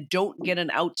and don't get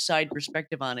an outside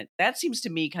perspective on it. That seems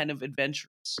to me kind of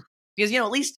adventurous, because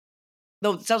at least,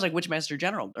 though it sounds like Witchmaster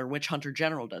General or Witch Hunter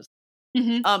General does.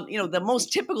 The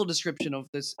most typical description of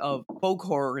folk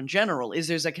horror in general is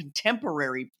there's a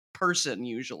contemporary person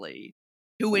usually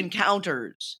who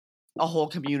encounters a whole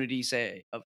community, say,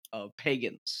 of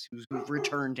pagans who've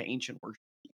returned to ancient worship.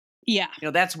 Yeah.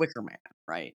 That's Wicker Man,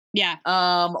 right? Yeah.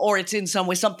 Or it's in some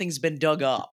way something's been dug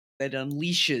up that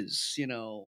unleashes,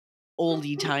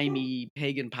 oldie-timey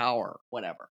pagan power,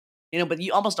 whatever. But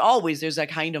almost always there's that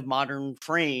kind of modern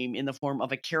frame in the form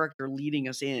of a character leading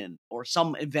us in, or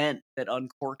some event that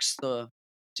uncorks so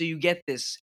you get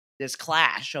this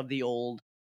clash of the old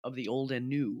and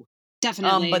new.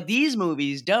 Definitely. But these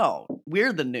movies don't.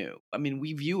 We're the new. I mean,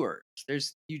 we viewers. It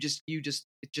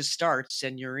just starts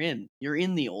and you're in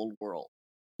the old world.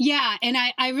 Yeah, and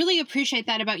I really appreciate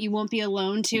that about You Won't Be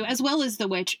Alone, too, as well as The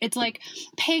Witch. It's like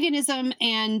paganism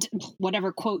and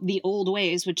whatever, quote, the old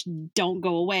ways, which don't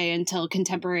go away until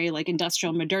contemporary, like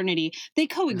industrial modernity, they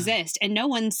coexist, and no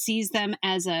one sees them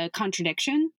as a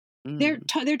contradiction. They're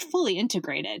fully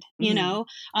integrated,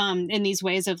 in these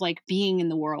ways of like being in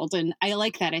the world. And I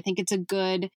like that. I think it's a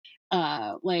good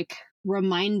like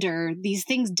reminder. These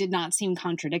things did not seem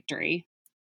contradictory.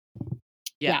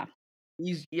 Yeah.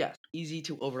 Easy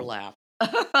to overlap.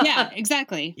 Yeah,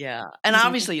 exactly. Yeah. And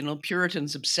obviously,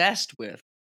 Puritans obsessed with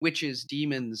witches,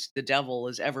 demons, the devil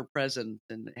is ever present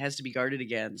and has to be guarded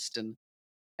against. And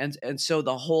so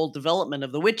the whole development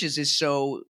of the witches is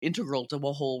so integral to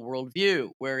a whole worldview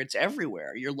where it's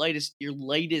everywhere. Your lightest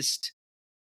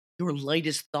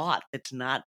thought that's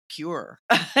not pure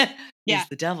is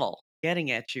the devil getting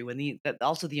at you, and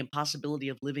also the impossibility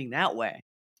of living that way.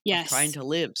 Yes. Trying to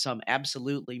live some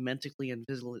absolutely mentally and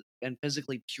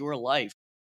physically pure life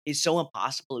is so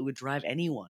impossible it would drive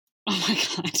anyone. Oh my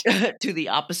God. To the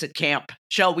opposite camp,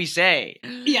 shall we say?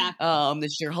 Yeah. The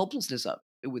sheer hopelessness of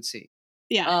it would seem.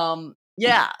 Yeah.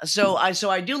 Yeah. So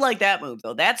I do like that move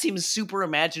though. That seems super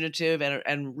imaginative,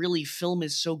 and really, film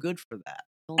is so good for that.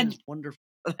 Film is wonderful.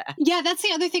 Yeah, that's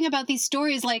the other thing about these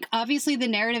stories. Like, obviously, the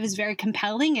narrative is very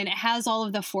compelling and it has all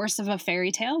of the force of a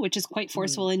fairy tale, which is quite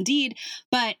forceful indeed.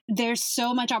 But there's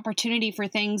so much opportunity for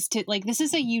things to, like, this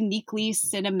is a uniquely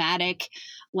cinematic,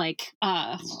 like,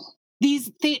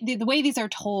 the way these are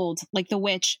told, like The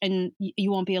Witch and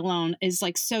You Won't Be Alone, is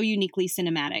like so uniquely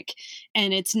cinematic,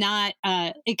 and it's not.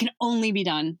 It can only be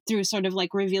done through sort of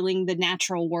like revealing the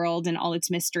natural world and all its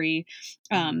mystery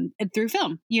through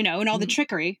film, and all the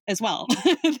trickery as well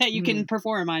that you can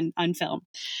perform on film.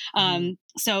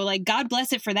 So like, God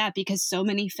bless it for that, because so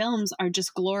many films are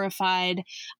just glorified.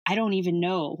 I don't even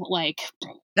know, like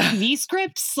TV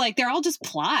scripts, like they're all just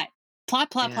plot.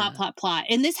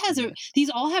 And this has these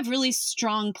all have really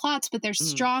strong plots, but they're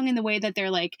strong in the way that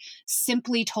they're like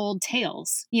simply told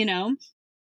tales,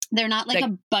 they're not like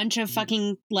a bunch of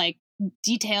fucking like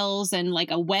details and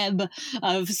like a web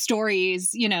of stories.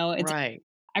 You know, it's Right.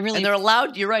 I And really they're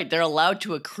allowed, you're right, they're allowed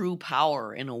to accrue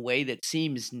power in a way that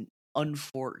seems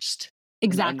unforced and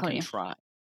exactly. uncontrived.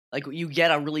 Like you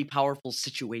get a really powerful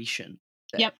situation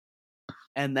there, Yep.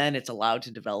 and then it's allowed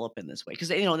to develop in this way.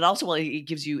 Because it also it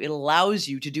gives you, it allows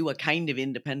you to do a kind of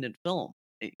independent film,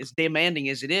 as demanding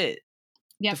as it is, to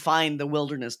Yep. find the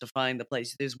wilderness, to find the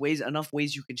place. There's enough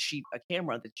ways you can shoot a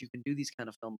camera that you can do these kind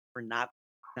of films for not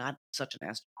such an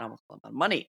astronomical amount of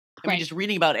money. I mean, Right. just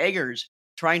reading about Eggers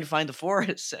trying to find the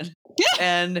forests,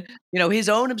 and his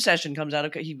own obsession comes out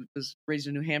of, he was raised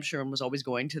in New Hampshire and was always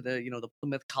going to the the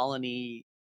Plymouth Colony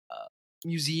uh,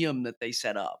 museum that they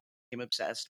set up. Became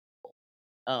obsessed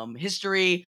with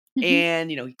history, Hmm.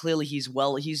 and clearly he's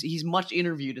much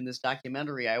interviewed in this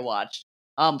documentary I watched.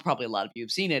 Probably a lot of you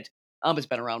have seen it. It's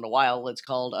been around a while. It's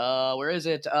called where is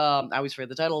it? I always forget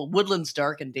the title. Woodlands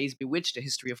Dark and Days Bewitched: A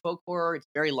History of Folk Horror. It's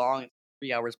very long,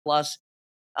 3 hours plus.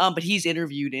 But he's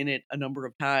interviewed in it a number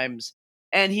of times,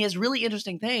 and he has really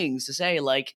interesting things to say.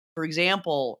 Like, for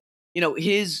example,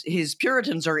 his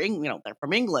Puritans are they're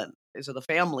from England, so the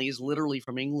family is literally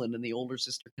from England, and the older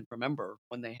sister can remember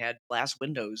when they had glass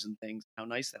windows and things. How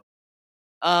nice that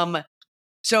was.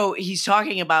 So he's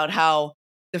talking about how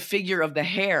the figure of the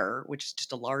hare, which is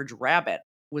just a large rabbit,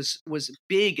 was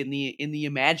big in the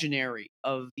imaginary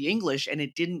of the English, and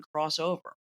it didn't cross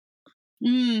over.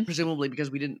 Mm. Presumably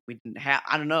because we didn't have,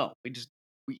 I don't know,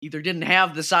 we either didn't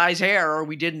have the size hair or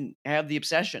we didn't have the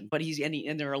obsession. But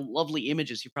and there are lovely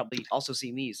images. You've probably also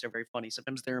seen these. They're very funny.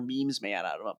 Sometimes there are memes made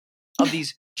out of them, of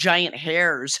these giant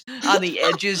hairs on the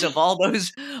edges of all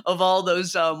those what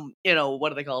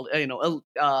are they called?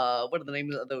 What are the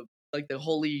names of the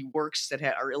holy works that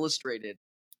are illustrated?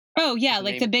 Oh What's yeah, the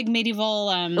like name? the big medieval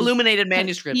Illuminated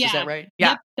manuscripts. Is that yeah. right? Yeah.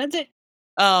 Yep, that's it.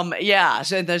 Yeah,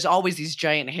 so there's always these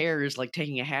giant hairs, like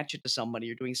taking a hatchet to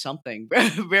somebody or doing something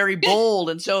very bold,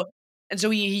 and so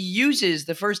he uses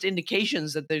the first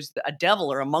indications that there's a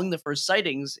devil, or among the first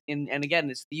sightings and again,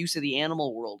 it's the use of the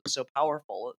animal world is so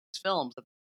powerful in these films, that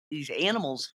these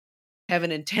animals have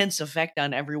an intense effect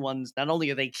on everyone's. Not only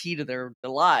are they key to their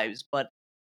lives, but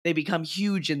they become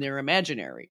huge in their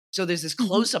imaginary. So there's this Mhm.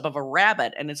 close up of a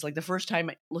rabbit, and it's like the first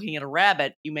time looking at a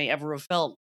rabbit you may ever have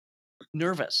felt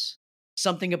nervous.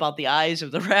 Something about the eyes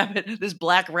of the rabbit, this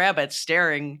black rabbit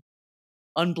staring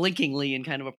unblinkingly and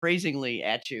kind of appraisingly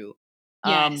at you,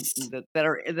 Yes. that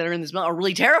are in this are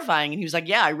really terrifying. And he was like,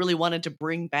 "Yeah, I really wanted to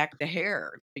bring back the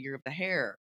hair, figure of the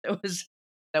hair.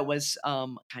 That was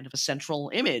kind of a central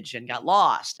image and got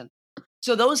lost." And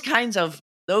so those kinds of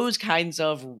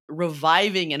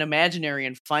reviving an imaginary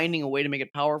and finding a way to make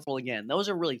it powerful again, those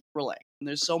are really thrilling. And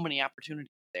there's so many opportunities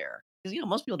there because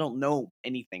most people don't know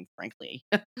anything, frankly,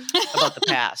 about the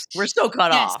past. We're so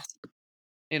cut Yes. off.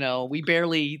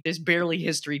 There's barely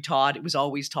history taught. It was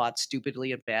always taught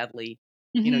stupidly and badly.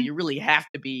 Hmm. You really have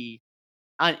to be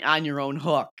on your own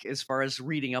hook as far as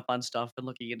reading up on stuff and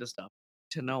looking into stuff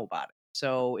to know about it.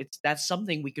 So that's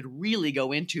something we could really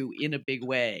go into in a big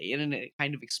way, in a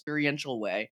kind of experiential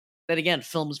way that again,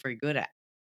 film is very good at.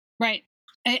 Right.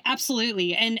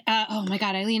 Absolutely. And oh my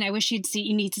God, Eileen, I wish you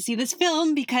need to see this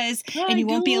film because, and I you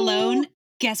won't be do. alone.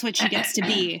 Guess what she gets to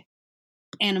be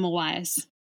animal wise?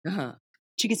 Uh-huh.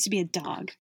 She gets to be a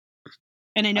dog.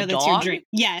 And I A know that's your dog? dream.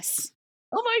 Yes.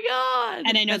 Oh my god!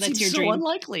 And I know That that's seems your so dream.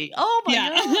 unlikely. Oh my Yeah.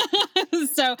 god!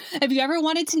 So if you ever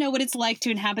wanted to know what it's like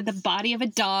to inhabit the body of a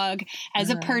dog as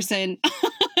a person,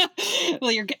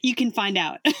 well, you can find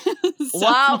out. So,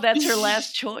 Wow, that's her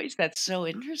last choice. That's so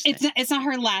interesting. it's not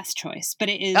her last choice, but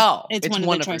Oh, it's it's one of the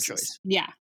one of her choices. choice. Yeah.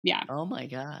 Yeah. Oh my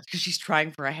god, because she's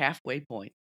trying for a halfway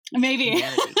point. Maybe.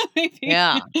 Humanity. Maybe.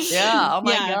 Yeah, yeah, oh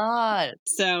my Yeah. god.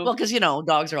 So Well, because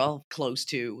dogs are all close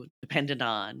to, dependent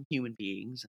on human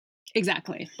beings,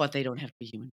 exactly. but they don't have to be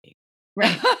human beings.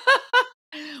 Right.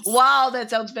 Wow, that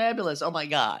sounds fabulous. Oh my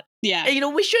god. Yeah.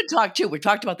 And, we should talk too. We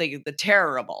talked about the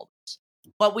terror of all this,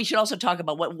 but we should also talk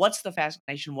about what's the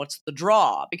fascination, what's the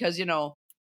draw? Because,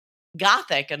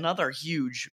 Gothic, another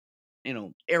huge,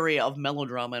 area of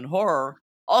melodrama and horror,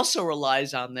 also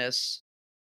relies on this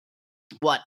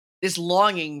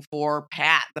longing for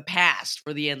the past,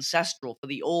 for the ancestral, for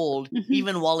the old, Hmm.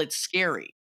 even while it's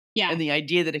scary. Yeah. And the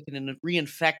idea that it can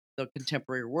reinfect the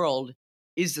contemporary world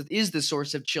is the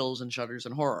source of chills and shudders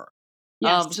and horror.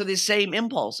 Yes. So this same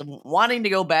impulse of wanting to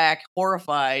go back,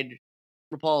 horrified,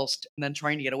 repulsed, and then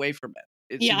trying to get away from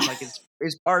it. It Yeah. seems like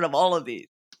it's part of all of these.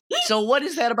 So what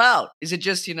is that about? Is it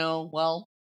just, well,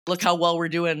 look how well we're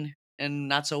doing and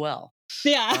not so well?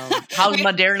 Yeah. How's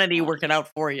modernity working out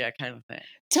for you, kind of thing.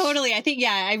 Totally. I think,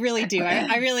 yeah, I really do.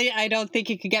 I don't think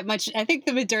you could get much. I think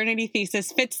the modernity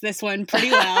thesis fits this one pretty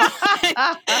well.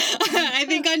 I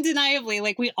think undeniably,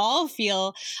 like we all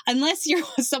feel, unless you're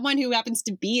someone who happens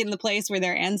to be in the place where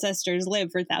their ancestors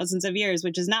lived for thousands of years,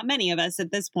 which is not many of us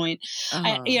at this point.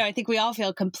 I think we all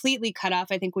feel completely cut off.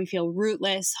 I think we feel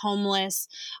rootless, homeless.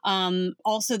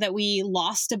 Also that we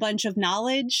lost a bunch of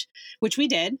knowledge, which we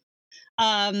did.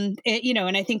 And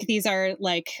I think these are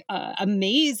like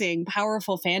amazing,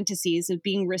 powerful fantasies of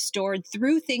being restored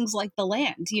through things like the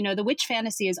land. The witch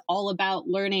fantasy is all about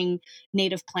learning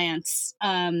native plants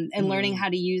and learning how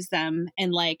to use them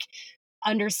and like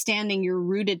understanding your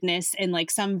rootedness in like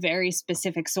some very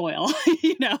specific soil,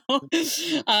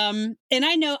 and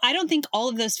I don't think all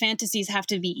of those fantasies have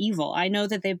to be evil. I know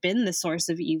that they've been the source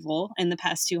of evil in the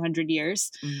past 200 years.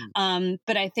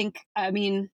 But I think,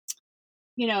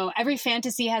 every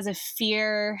fantasy has a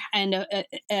fear and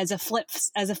as a flip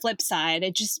side.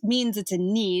 It just means it's a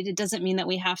need. It doesn't mean that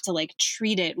we have to like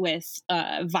treat it with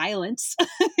violence,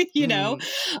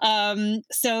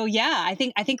 So yeah,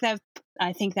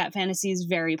 I think that fantasy is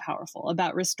very powerful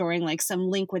about restoring like some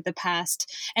link with the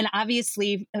past. And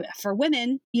obviously for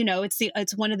women,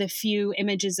 it's one of the few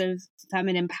images of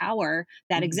feminine power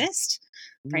that exist.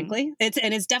 Frankly,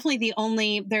 it's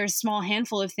definitely there's a small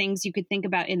handful of things you could think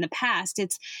about in the past.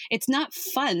 It's not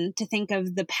fun to think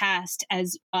of the past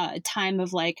as a time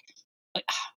of like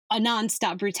a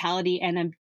nonstop brutality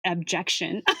and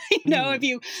abjection. If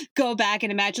you go back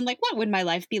and imagine like, what would my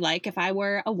life be like if I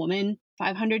were a woman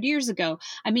 500 years ago?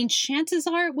 I mean, chances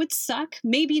are it would suck.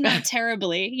 Maybe not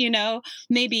terribly,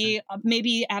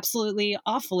 maybe absolutely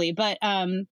awfully, but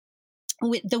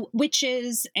with the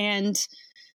witches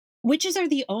are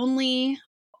the only.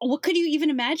 What could you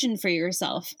even imagine for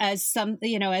yourself as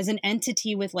as an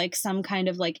entity with like some kind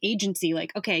of like agency?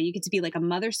 Like, okay, you get to be like a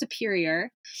mother superior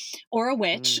or a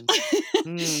witch,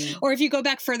 or if you go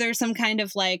back further, some kind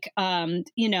of like,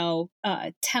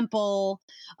 temple.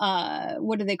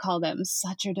 What do they call them?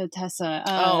 Sacerdotessa.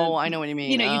 I know what you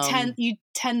mean. You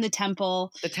tend the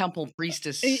temple. The temple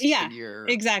priestess. Yeah, figure.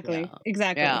 exactly.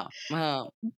 Yeah.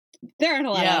 There aren't a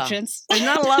lot of options. There's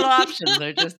not a lot of options.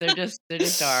 There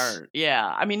just are. Yeah.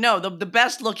 I mean, no, the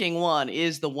best looking one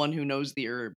is the one who knows the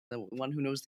herb, the one who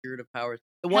knows the curative powers,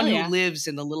 the one who lives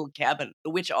in the little cabin.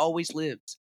 The witch always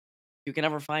lives. You can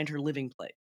never find her living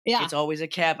place. Yeah. It's always a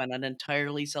cabin, an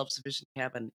entirely self-sufficient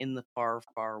cabin in the far,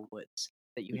 far woods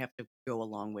that you have to go a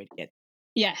long way to get.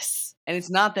 Yes. And it's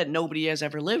not that nobody has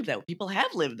ever lived that way. People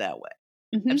have lived that way.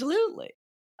 Absolutely.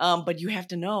 But you have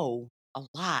to know a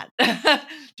lot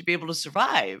to be able to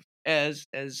survive as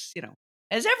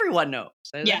everyone knows,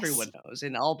 everyone knows,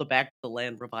 in all the back to the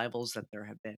land revivals that there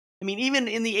have been. I mean, even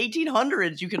in the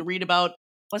 1800s, you can read about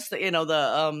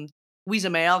Louisa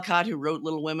May Alcott, who wrote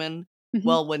Little Women.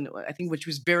 Well, when she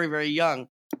was very, very young,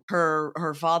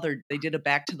 her father, they did a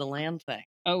back to the land thing.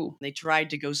 Oh, they tried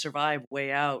to go survive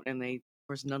way out, and of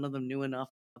course, none of them knew enough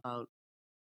about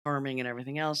farming and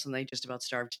everything else, and they just about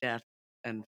starved to death.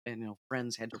 And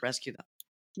friends had to rescue them.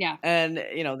 Yeah. And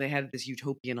they had this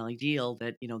utopian ideal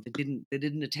that they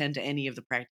didn't attend to any of the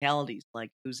practicalities, like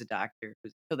who's a doctor,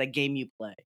 so that game you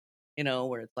play,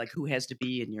 where it's like who has to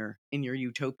be in your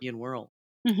utopian world.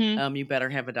 You better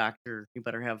have a doctor, you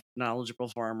better have knowledgeable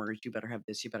farmers, you better have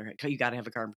this, you got to have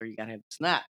a carpenter, you got to have this and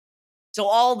that. So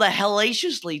all the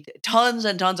hellaciously tons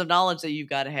and tons of knowledge that you've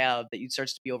got to have, that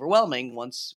starts to be overwhelming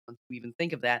once you even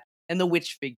think of that. And the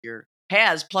witch figure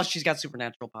has, plus she's got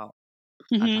supernatural power.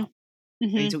 I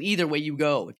mean, so either way you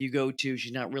go, if you go to,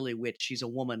 she's not really a witch, she's a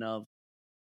woman of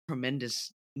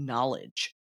tremendous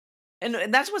knowledge.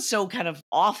 And that's what's so kind of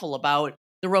awful about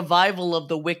the revival of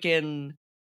the Wiccan,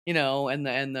 and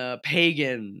the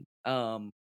pagan,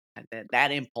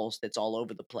 that impulse that's all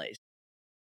over the place.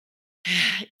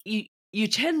 You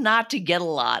tend not to get a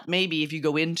lot. Maybe if you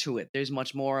go into it, there's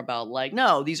much more about like,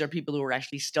 no, these are people who are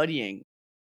actually studying,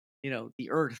 the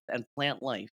earth and plant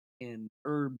life and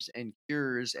herbs and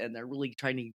cures, and they're really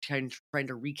trying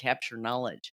to recapture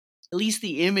knowledge. At least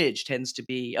the image tends to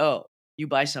be, oh, you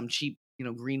buy some cheap,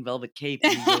 green velvet cape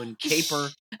and you go and caper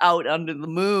out under the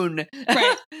moon,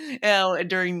 right?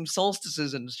 During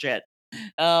solstices and shit.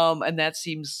 And that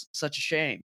seems such a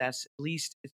shame. That's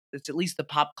it's at least the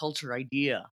pop culture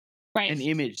idea, right? An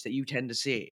image that you tend to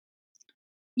see.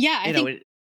 Yeah, I think.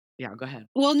 Yeah, go ahead.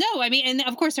 Well, no, I mean, and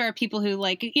of course there are people who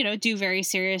like, do very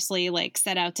seriously like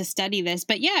set out to study this.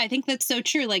 But yeah, I think that's so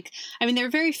true. Like, I mean, there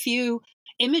are very few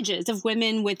images of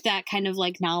women with that kind of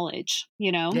like knowledge,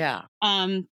 Yeah.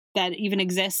 that even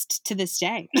exist to this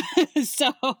day.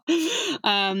 So,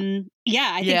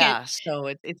 yeah, I think Yeah, so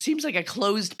it seems like a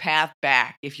closed path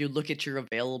back if you look at your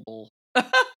available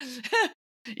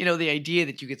the idea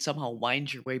that you could somehow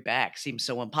wind your way back seems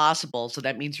so impossible, so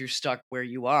that means you're stuck where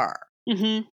you are.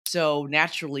 Mhm. So,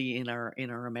 naturally, in our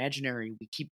imaginary, we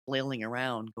keep flailing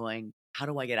around going, "How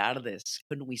do I get out of this?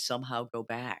 Couldn't we somehow go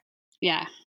back?" Yeah.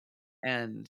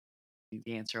 And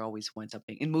the answer always winds up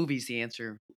being in movies, the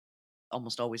answer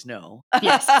almost always no.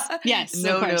 Yes. Yes, of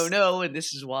No, no, course. no, and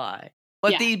this is why.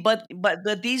 But Yeah. the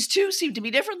but these 2 seem to be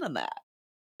different than that.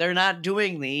 They're not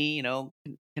doing the,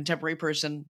 contemporary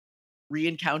person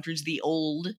re-encounters the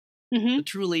old, Mhm.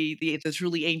 the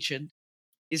truly ancient,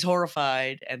 is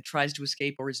horrified and tries to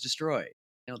escape or is destroyed.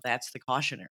 That's the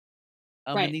cautionary.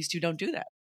 And Right. these 2 don't do that.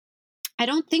 I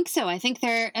don't think so. I think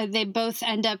they both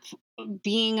end up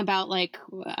being about like,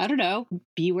 I don't know,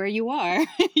 be where you are,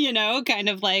 kind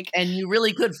of like And you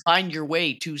really could find your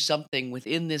way to something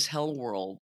within this hell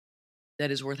world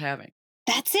that is worth having.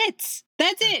 that's it.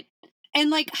 That's Yeah. it. And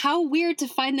like how weird to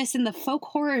find this in the folk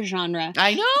horror genre.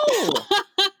 I know!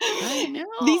 I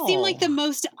These seem like know! the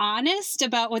most honest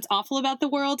about what's awful about the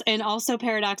world and also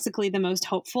paradoxically the most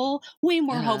hopeful, way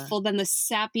more Uh-huh. hopeful than the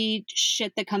sappy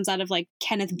shit that comes out of like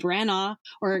Kenneth Branagh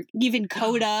or even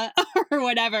Coda or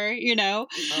whatever,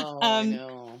 Oh, I Um,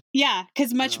 know. yeah,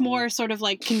 because much No. more sort of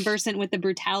like conversant with the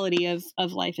brutality of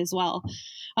life as well.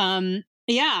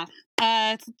 Yeah,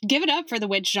 give it up for the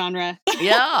witch genre.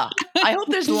 Yeah. I hope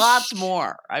there's lots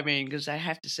more. I mean, because I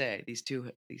have to say, these 2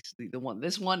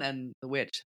 this one and The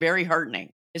Witch, very heartening.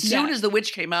 As soon Yeah. as The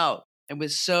Witch came out, it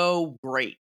was so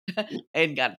great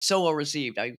and got so well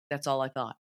received. That's all I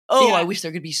thought. "Oh, I Yeah. wish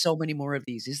there could be so many more of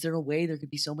these. Is there a way there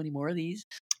could be so many more of these?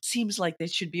 Seems like there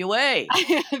should be a way."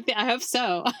 I hope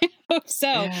so. I hope so.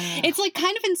 Yeah. It's like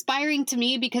kind of inspiring to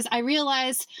me because I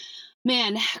realize,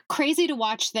 man, crazy to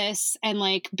watch this and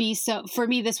like be so, for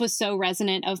me this was so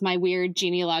resonant of my weird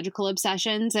genealogical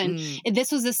obsessions. And Mm,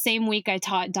 this was the same week I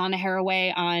taught Donna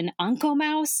Haraway on Unco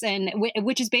Mouse, and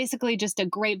which is basically just a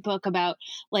great book about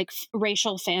like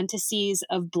racial fantasies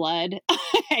of blood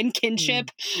and mm. kinship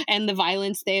and the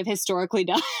violence they have historically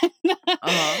done.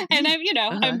 Uh-huh. And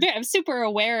Uh-huh. I'm super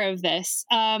aware of this.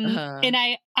 Uh-huh. And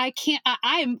I can't,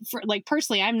 I'm for like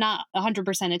personally, I'm not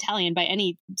 100% Italian by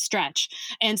any stretch.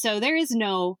 And so there is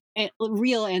no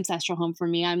real ancestral home for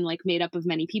me. I'm like made up of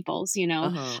many peoples.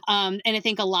 Uh-huh. And I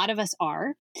think a lot of us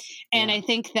are. And Yeah. I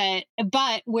think that,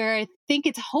 but where I think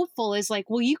it's hopeful is like,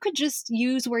 well, you could just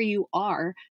use where you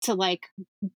are to like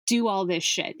do all this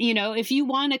shit. If you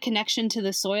want a connection to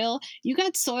the soil, you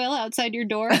got soil outside your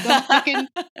door. Go fucking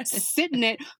sit in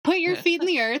it, put your feet in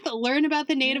the earth, learn about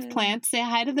the native Yeah. plants, say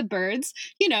hi to the birds.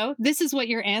 This is what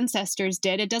your ancestors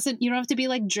did. You don't have to be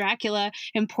like Dracula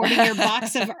importing your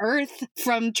box of earth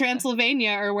from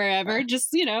Transylvania or wherever.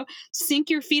 Just, sink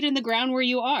your feet in the ground where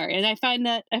you are. And I find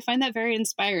that very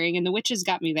inspiring. And the witches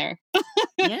got me there.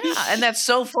 Yeah, and that's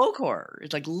so folk horror.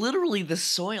 It's like literally the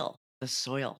soil. The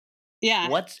soil. Yeah.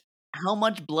 What's how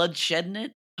much blood shed in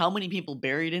it? How many people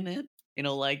buried in it?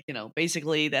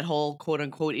 Basically that whole quote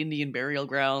unquote Indian burial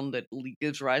ground that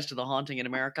gives rise to the haunting in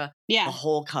America. The Yeah.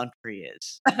 whole country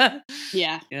is.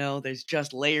 Yeah. There's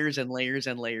just layers and layers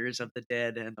and layers of the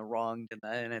dead and the wronged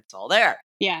and it's all there.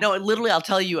 Yeah. No, literally, I'll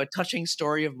tell you a touching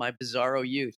story of my bizarro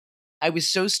youth. I was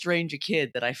so strange a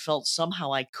kid that I felt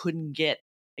somehow I couldn't get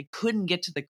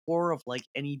to the core of like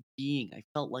any being. I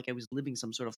felt like I was living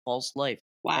some sort of false life.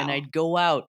 And Wow. I'd go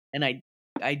out and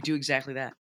I'd do exactly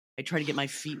that. I try to get my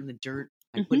feet in the dirt.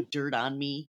 I Hmm. put dirt on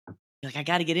me. Like I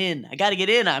gotta get in. I gotta get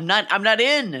in. I'm not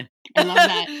in. I love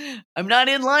that. I'm not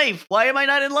in life. Why am I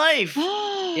not in life?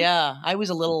 Yeah, I was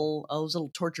a little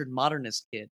tortured modernist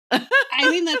kid. I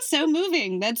think that's so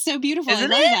moving. That's so beautiful. I Isn't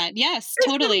love it? that. Yes, Isn't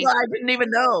it? totally. Well, I didn't even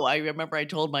know. I remember I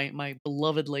told my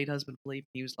beloved late husband Philippe.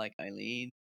 He was like, "Eileen,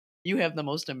 you have the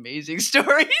most amazing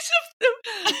stories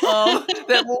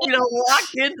that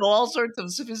locked into all sorts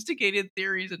of sophisticated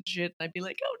theories and shit." And I'd be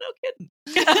like, "Oh, no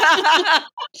kidding."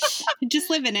 Just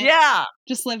live in it. Yeah.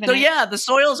 Just live in So it. yeah, the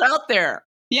soil's out there.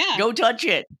 Yeah. Go touch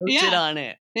it. Go sit Yeah. on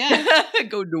it. Yeah.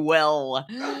 Go dwell.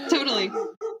 Totally.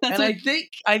 That's And what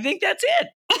I think that's it,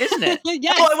 isn't it? Oh,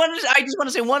 yes. I just want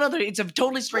to say one other. It's a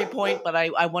totally straight point, but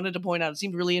I wanted to point out. It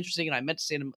seemed really interesting, and I meant to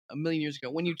say it a million years ago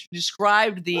when you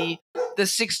described the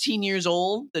 16 years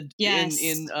old. Yes.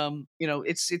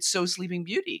 It's so Sleeping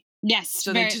Beauty. Yes.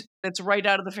 So that's right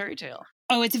out of the fairy tale.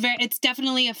 Oh, it's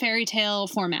definitely a fairy tale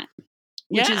format,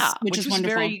 which Yeah, is which which is was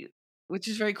wonderful.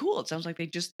 very cool. It sounds like they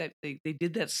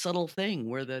did that subtle thing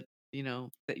where that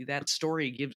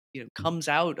story comes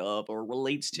out of or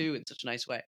relates to in such a nice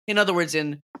way. In other words,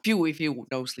 if you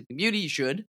know Sleeping Beauty, you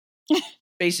should.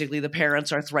 basically the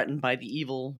parents are threatened by the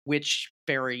evil witch,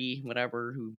 fairy,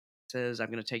 whatever, who says, I'm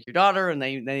going to take your daughter. And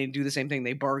they do the same thing.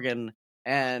 They bargain.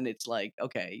 And it's like,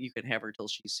 okay, you can have her till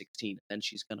she's 16. And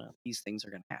then these things are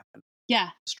going to happen. Yeah.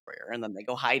 Destroy her. And then they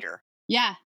go hide her.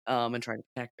 Yeah. And try to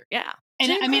protect her. Yeah.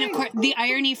 And I mean, of course, the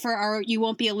irony for our "You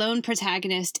Won't Be Alone"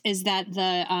 protagonist is that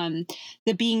the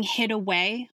being hid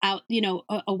away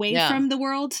away from the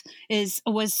world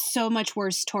was so much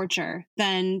worse torture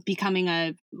than becoming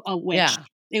a witch. Yeah.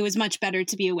 It was much better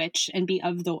to be a witch and be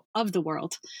of the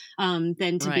world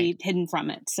than to be hidden from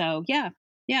it. So yeah,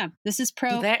 this is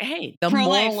the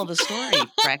moral of the story,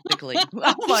 practically.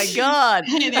 Oh my God.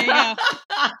 Hey, there you go.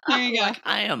 There you go. Like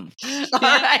I am. All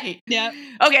right. Yeah.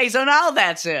 Okay, so now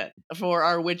that's it for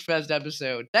our Witch Fest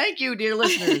episode. Thank you, dear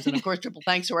listeners. And of course, triple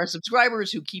thanks to our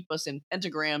subscribers who keep us in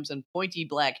pentagrams and pointy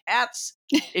black hats.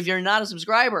 If you're not a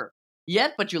subscriber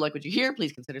yet, but you like what you hear,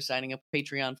 please consider signing up for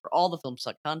Patreon for all the Film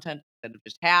Suck content instead of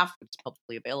just half, which is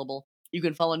publicly available. You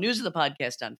can follow news of the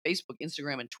podcast on Facebook,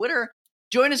 Instagram, and Twitter.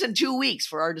 Join us in 2 weeks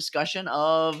for our discussion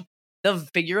of the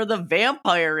figure of the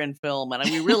vampire in film. And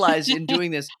we realized in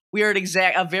doing this, we are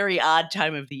at a very odd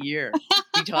time of the year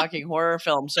to be talking horror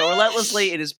film. So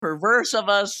relentlessly, it is perverse of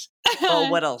us. Well,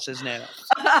 what else is new?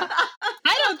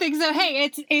 I don't think so.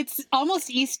 Hey, it's almost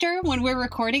Easter when we're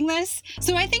recording this.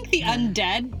 So I think the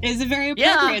undead is a very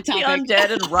appropriate topic. The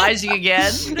undead and rising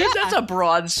again. That's a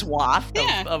broad swath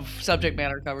of subject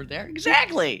matter covered there.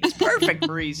 Exactly. It's perfect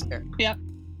for Easter. Yep.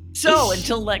 So,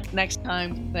 until next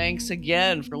time, thanks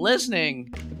again for listening.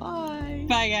 Bye.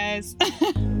 Bye, guys.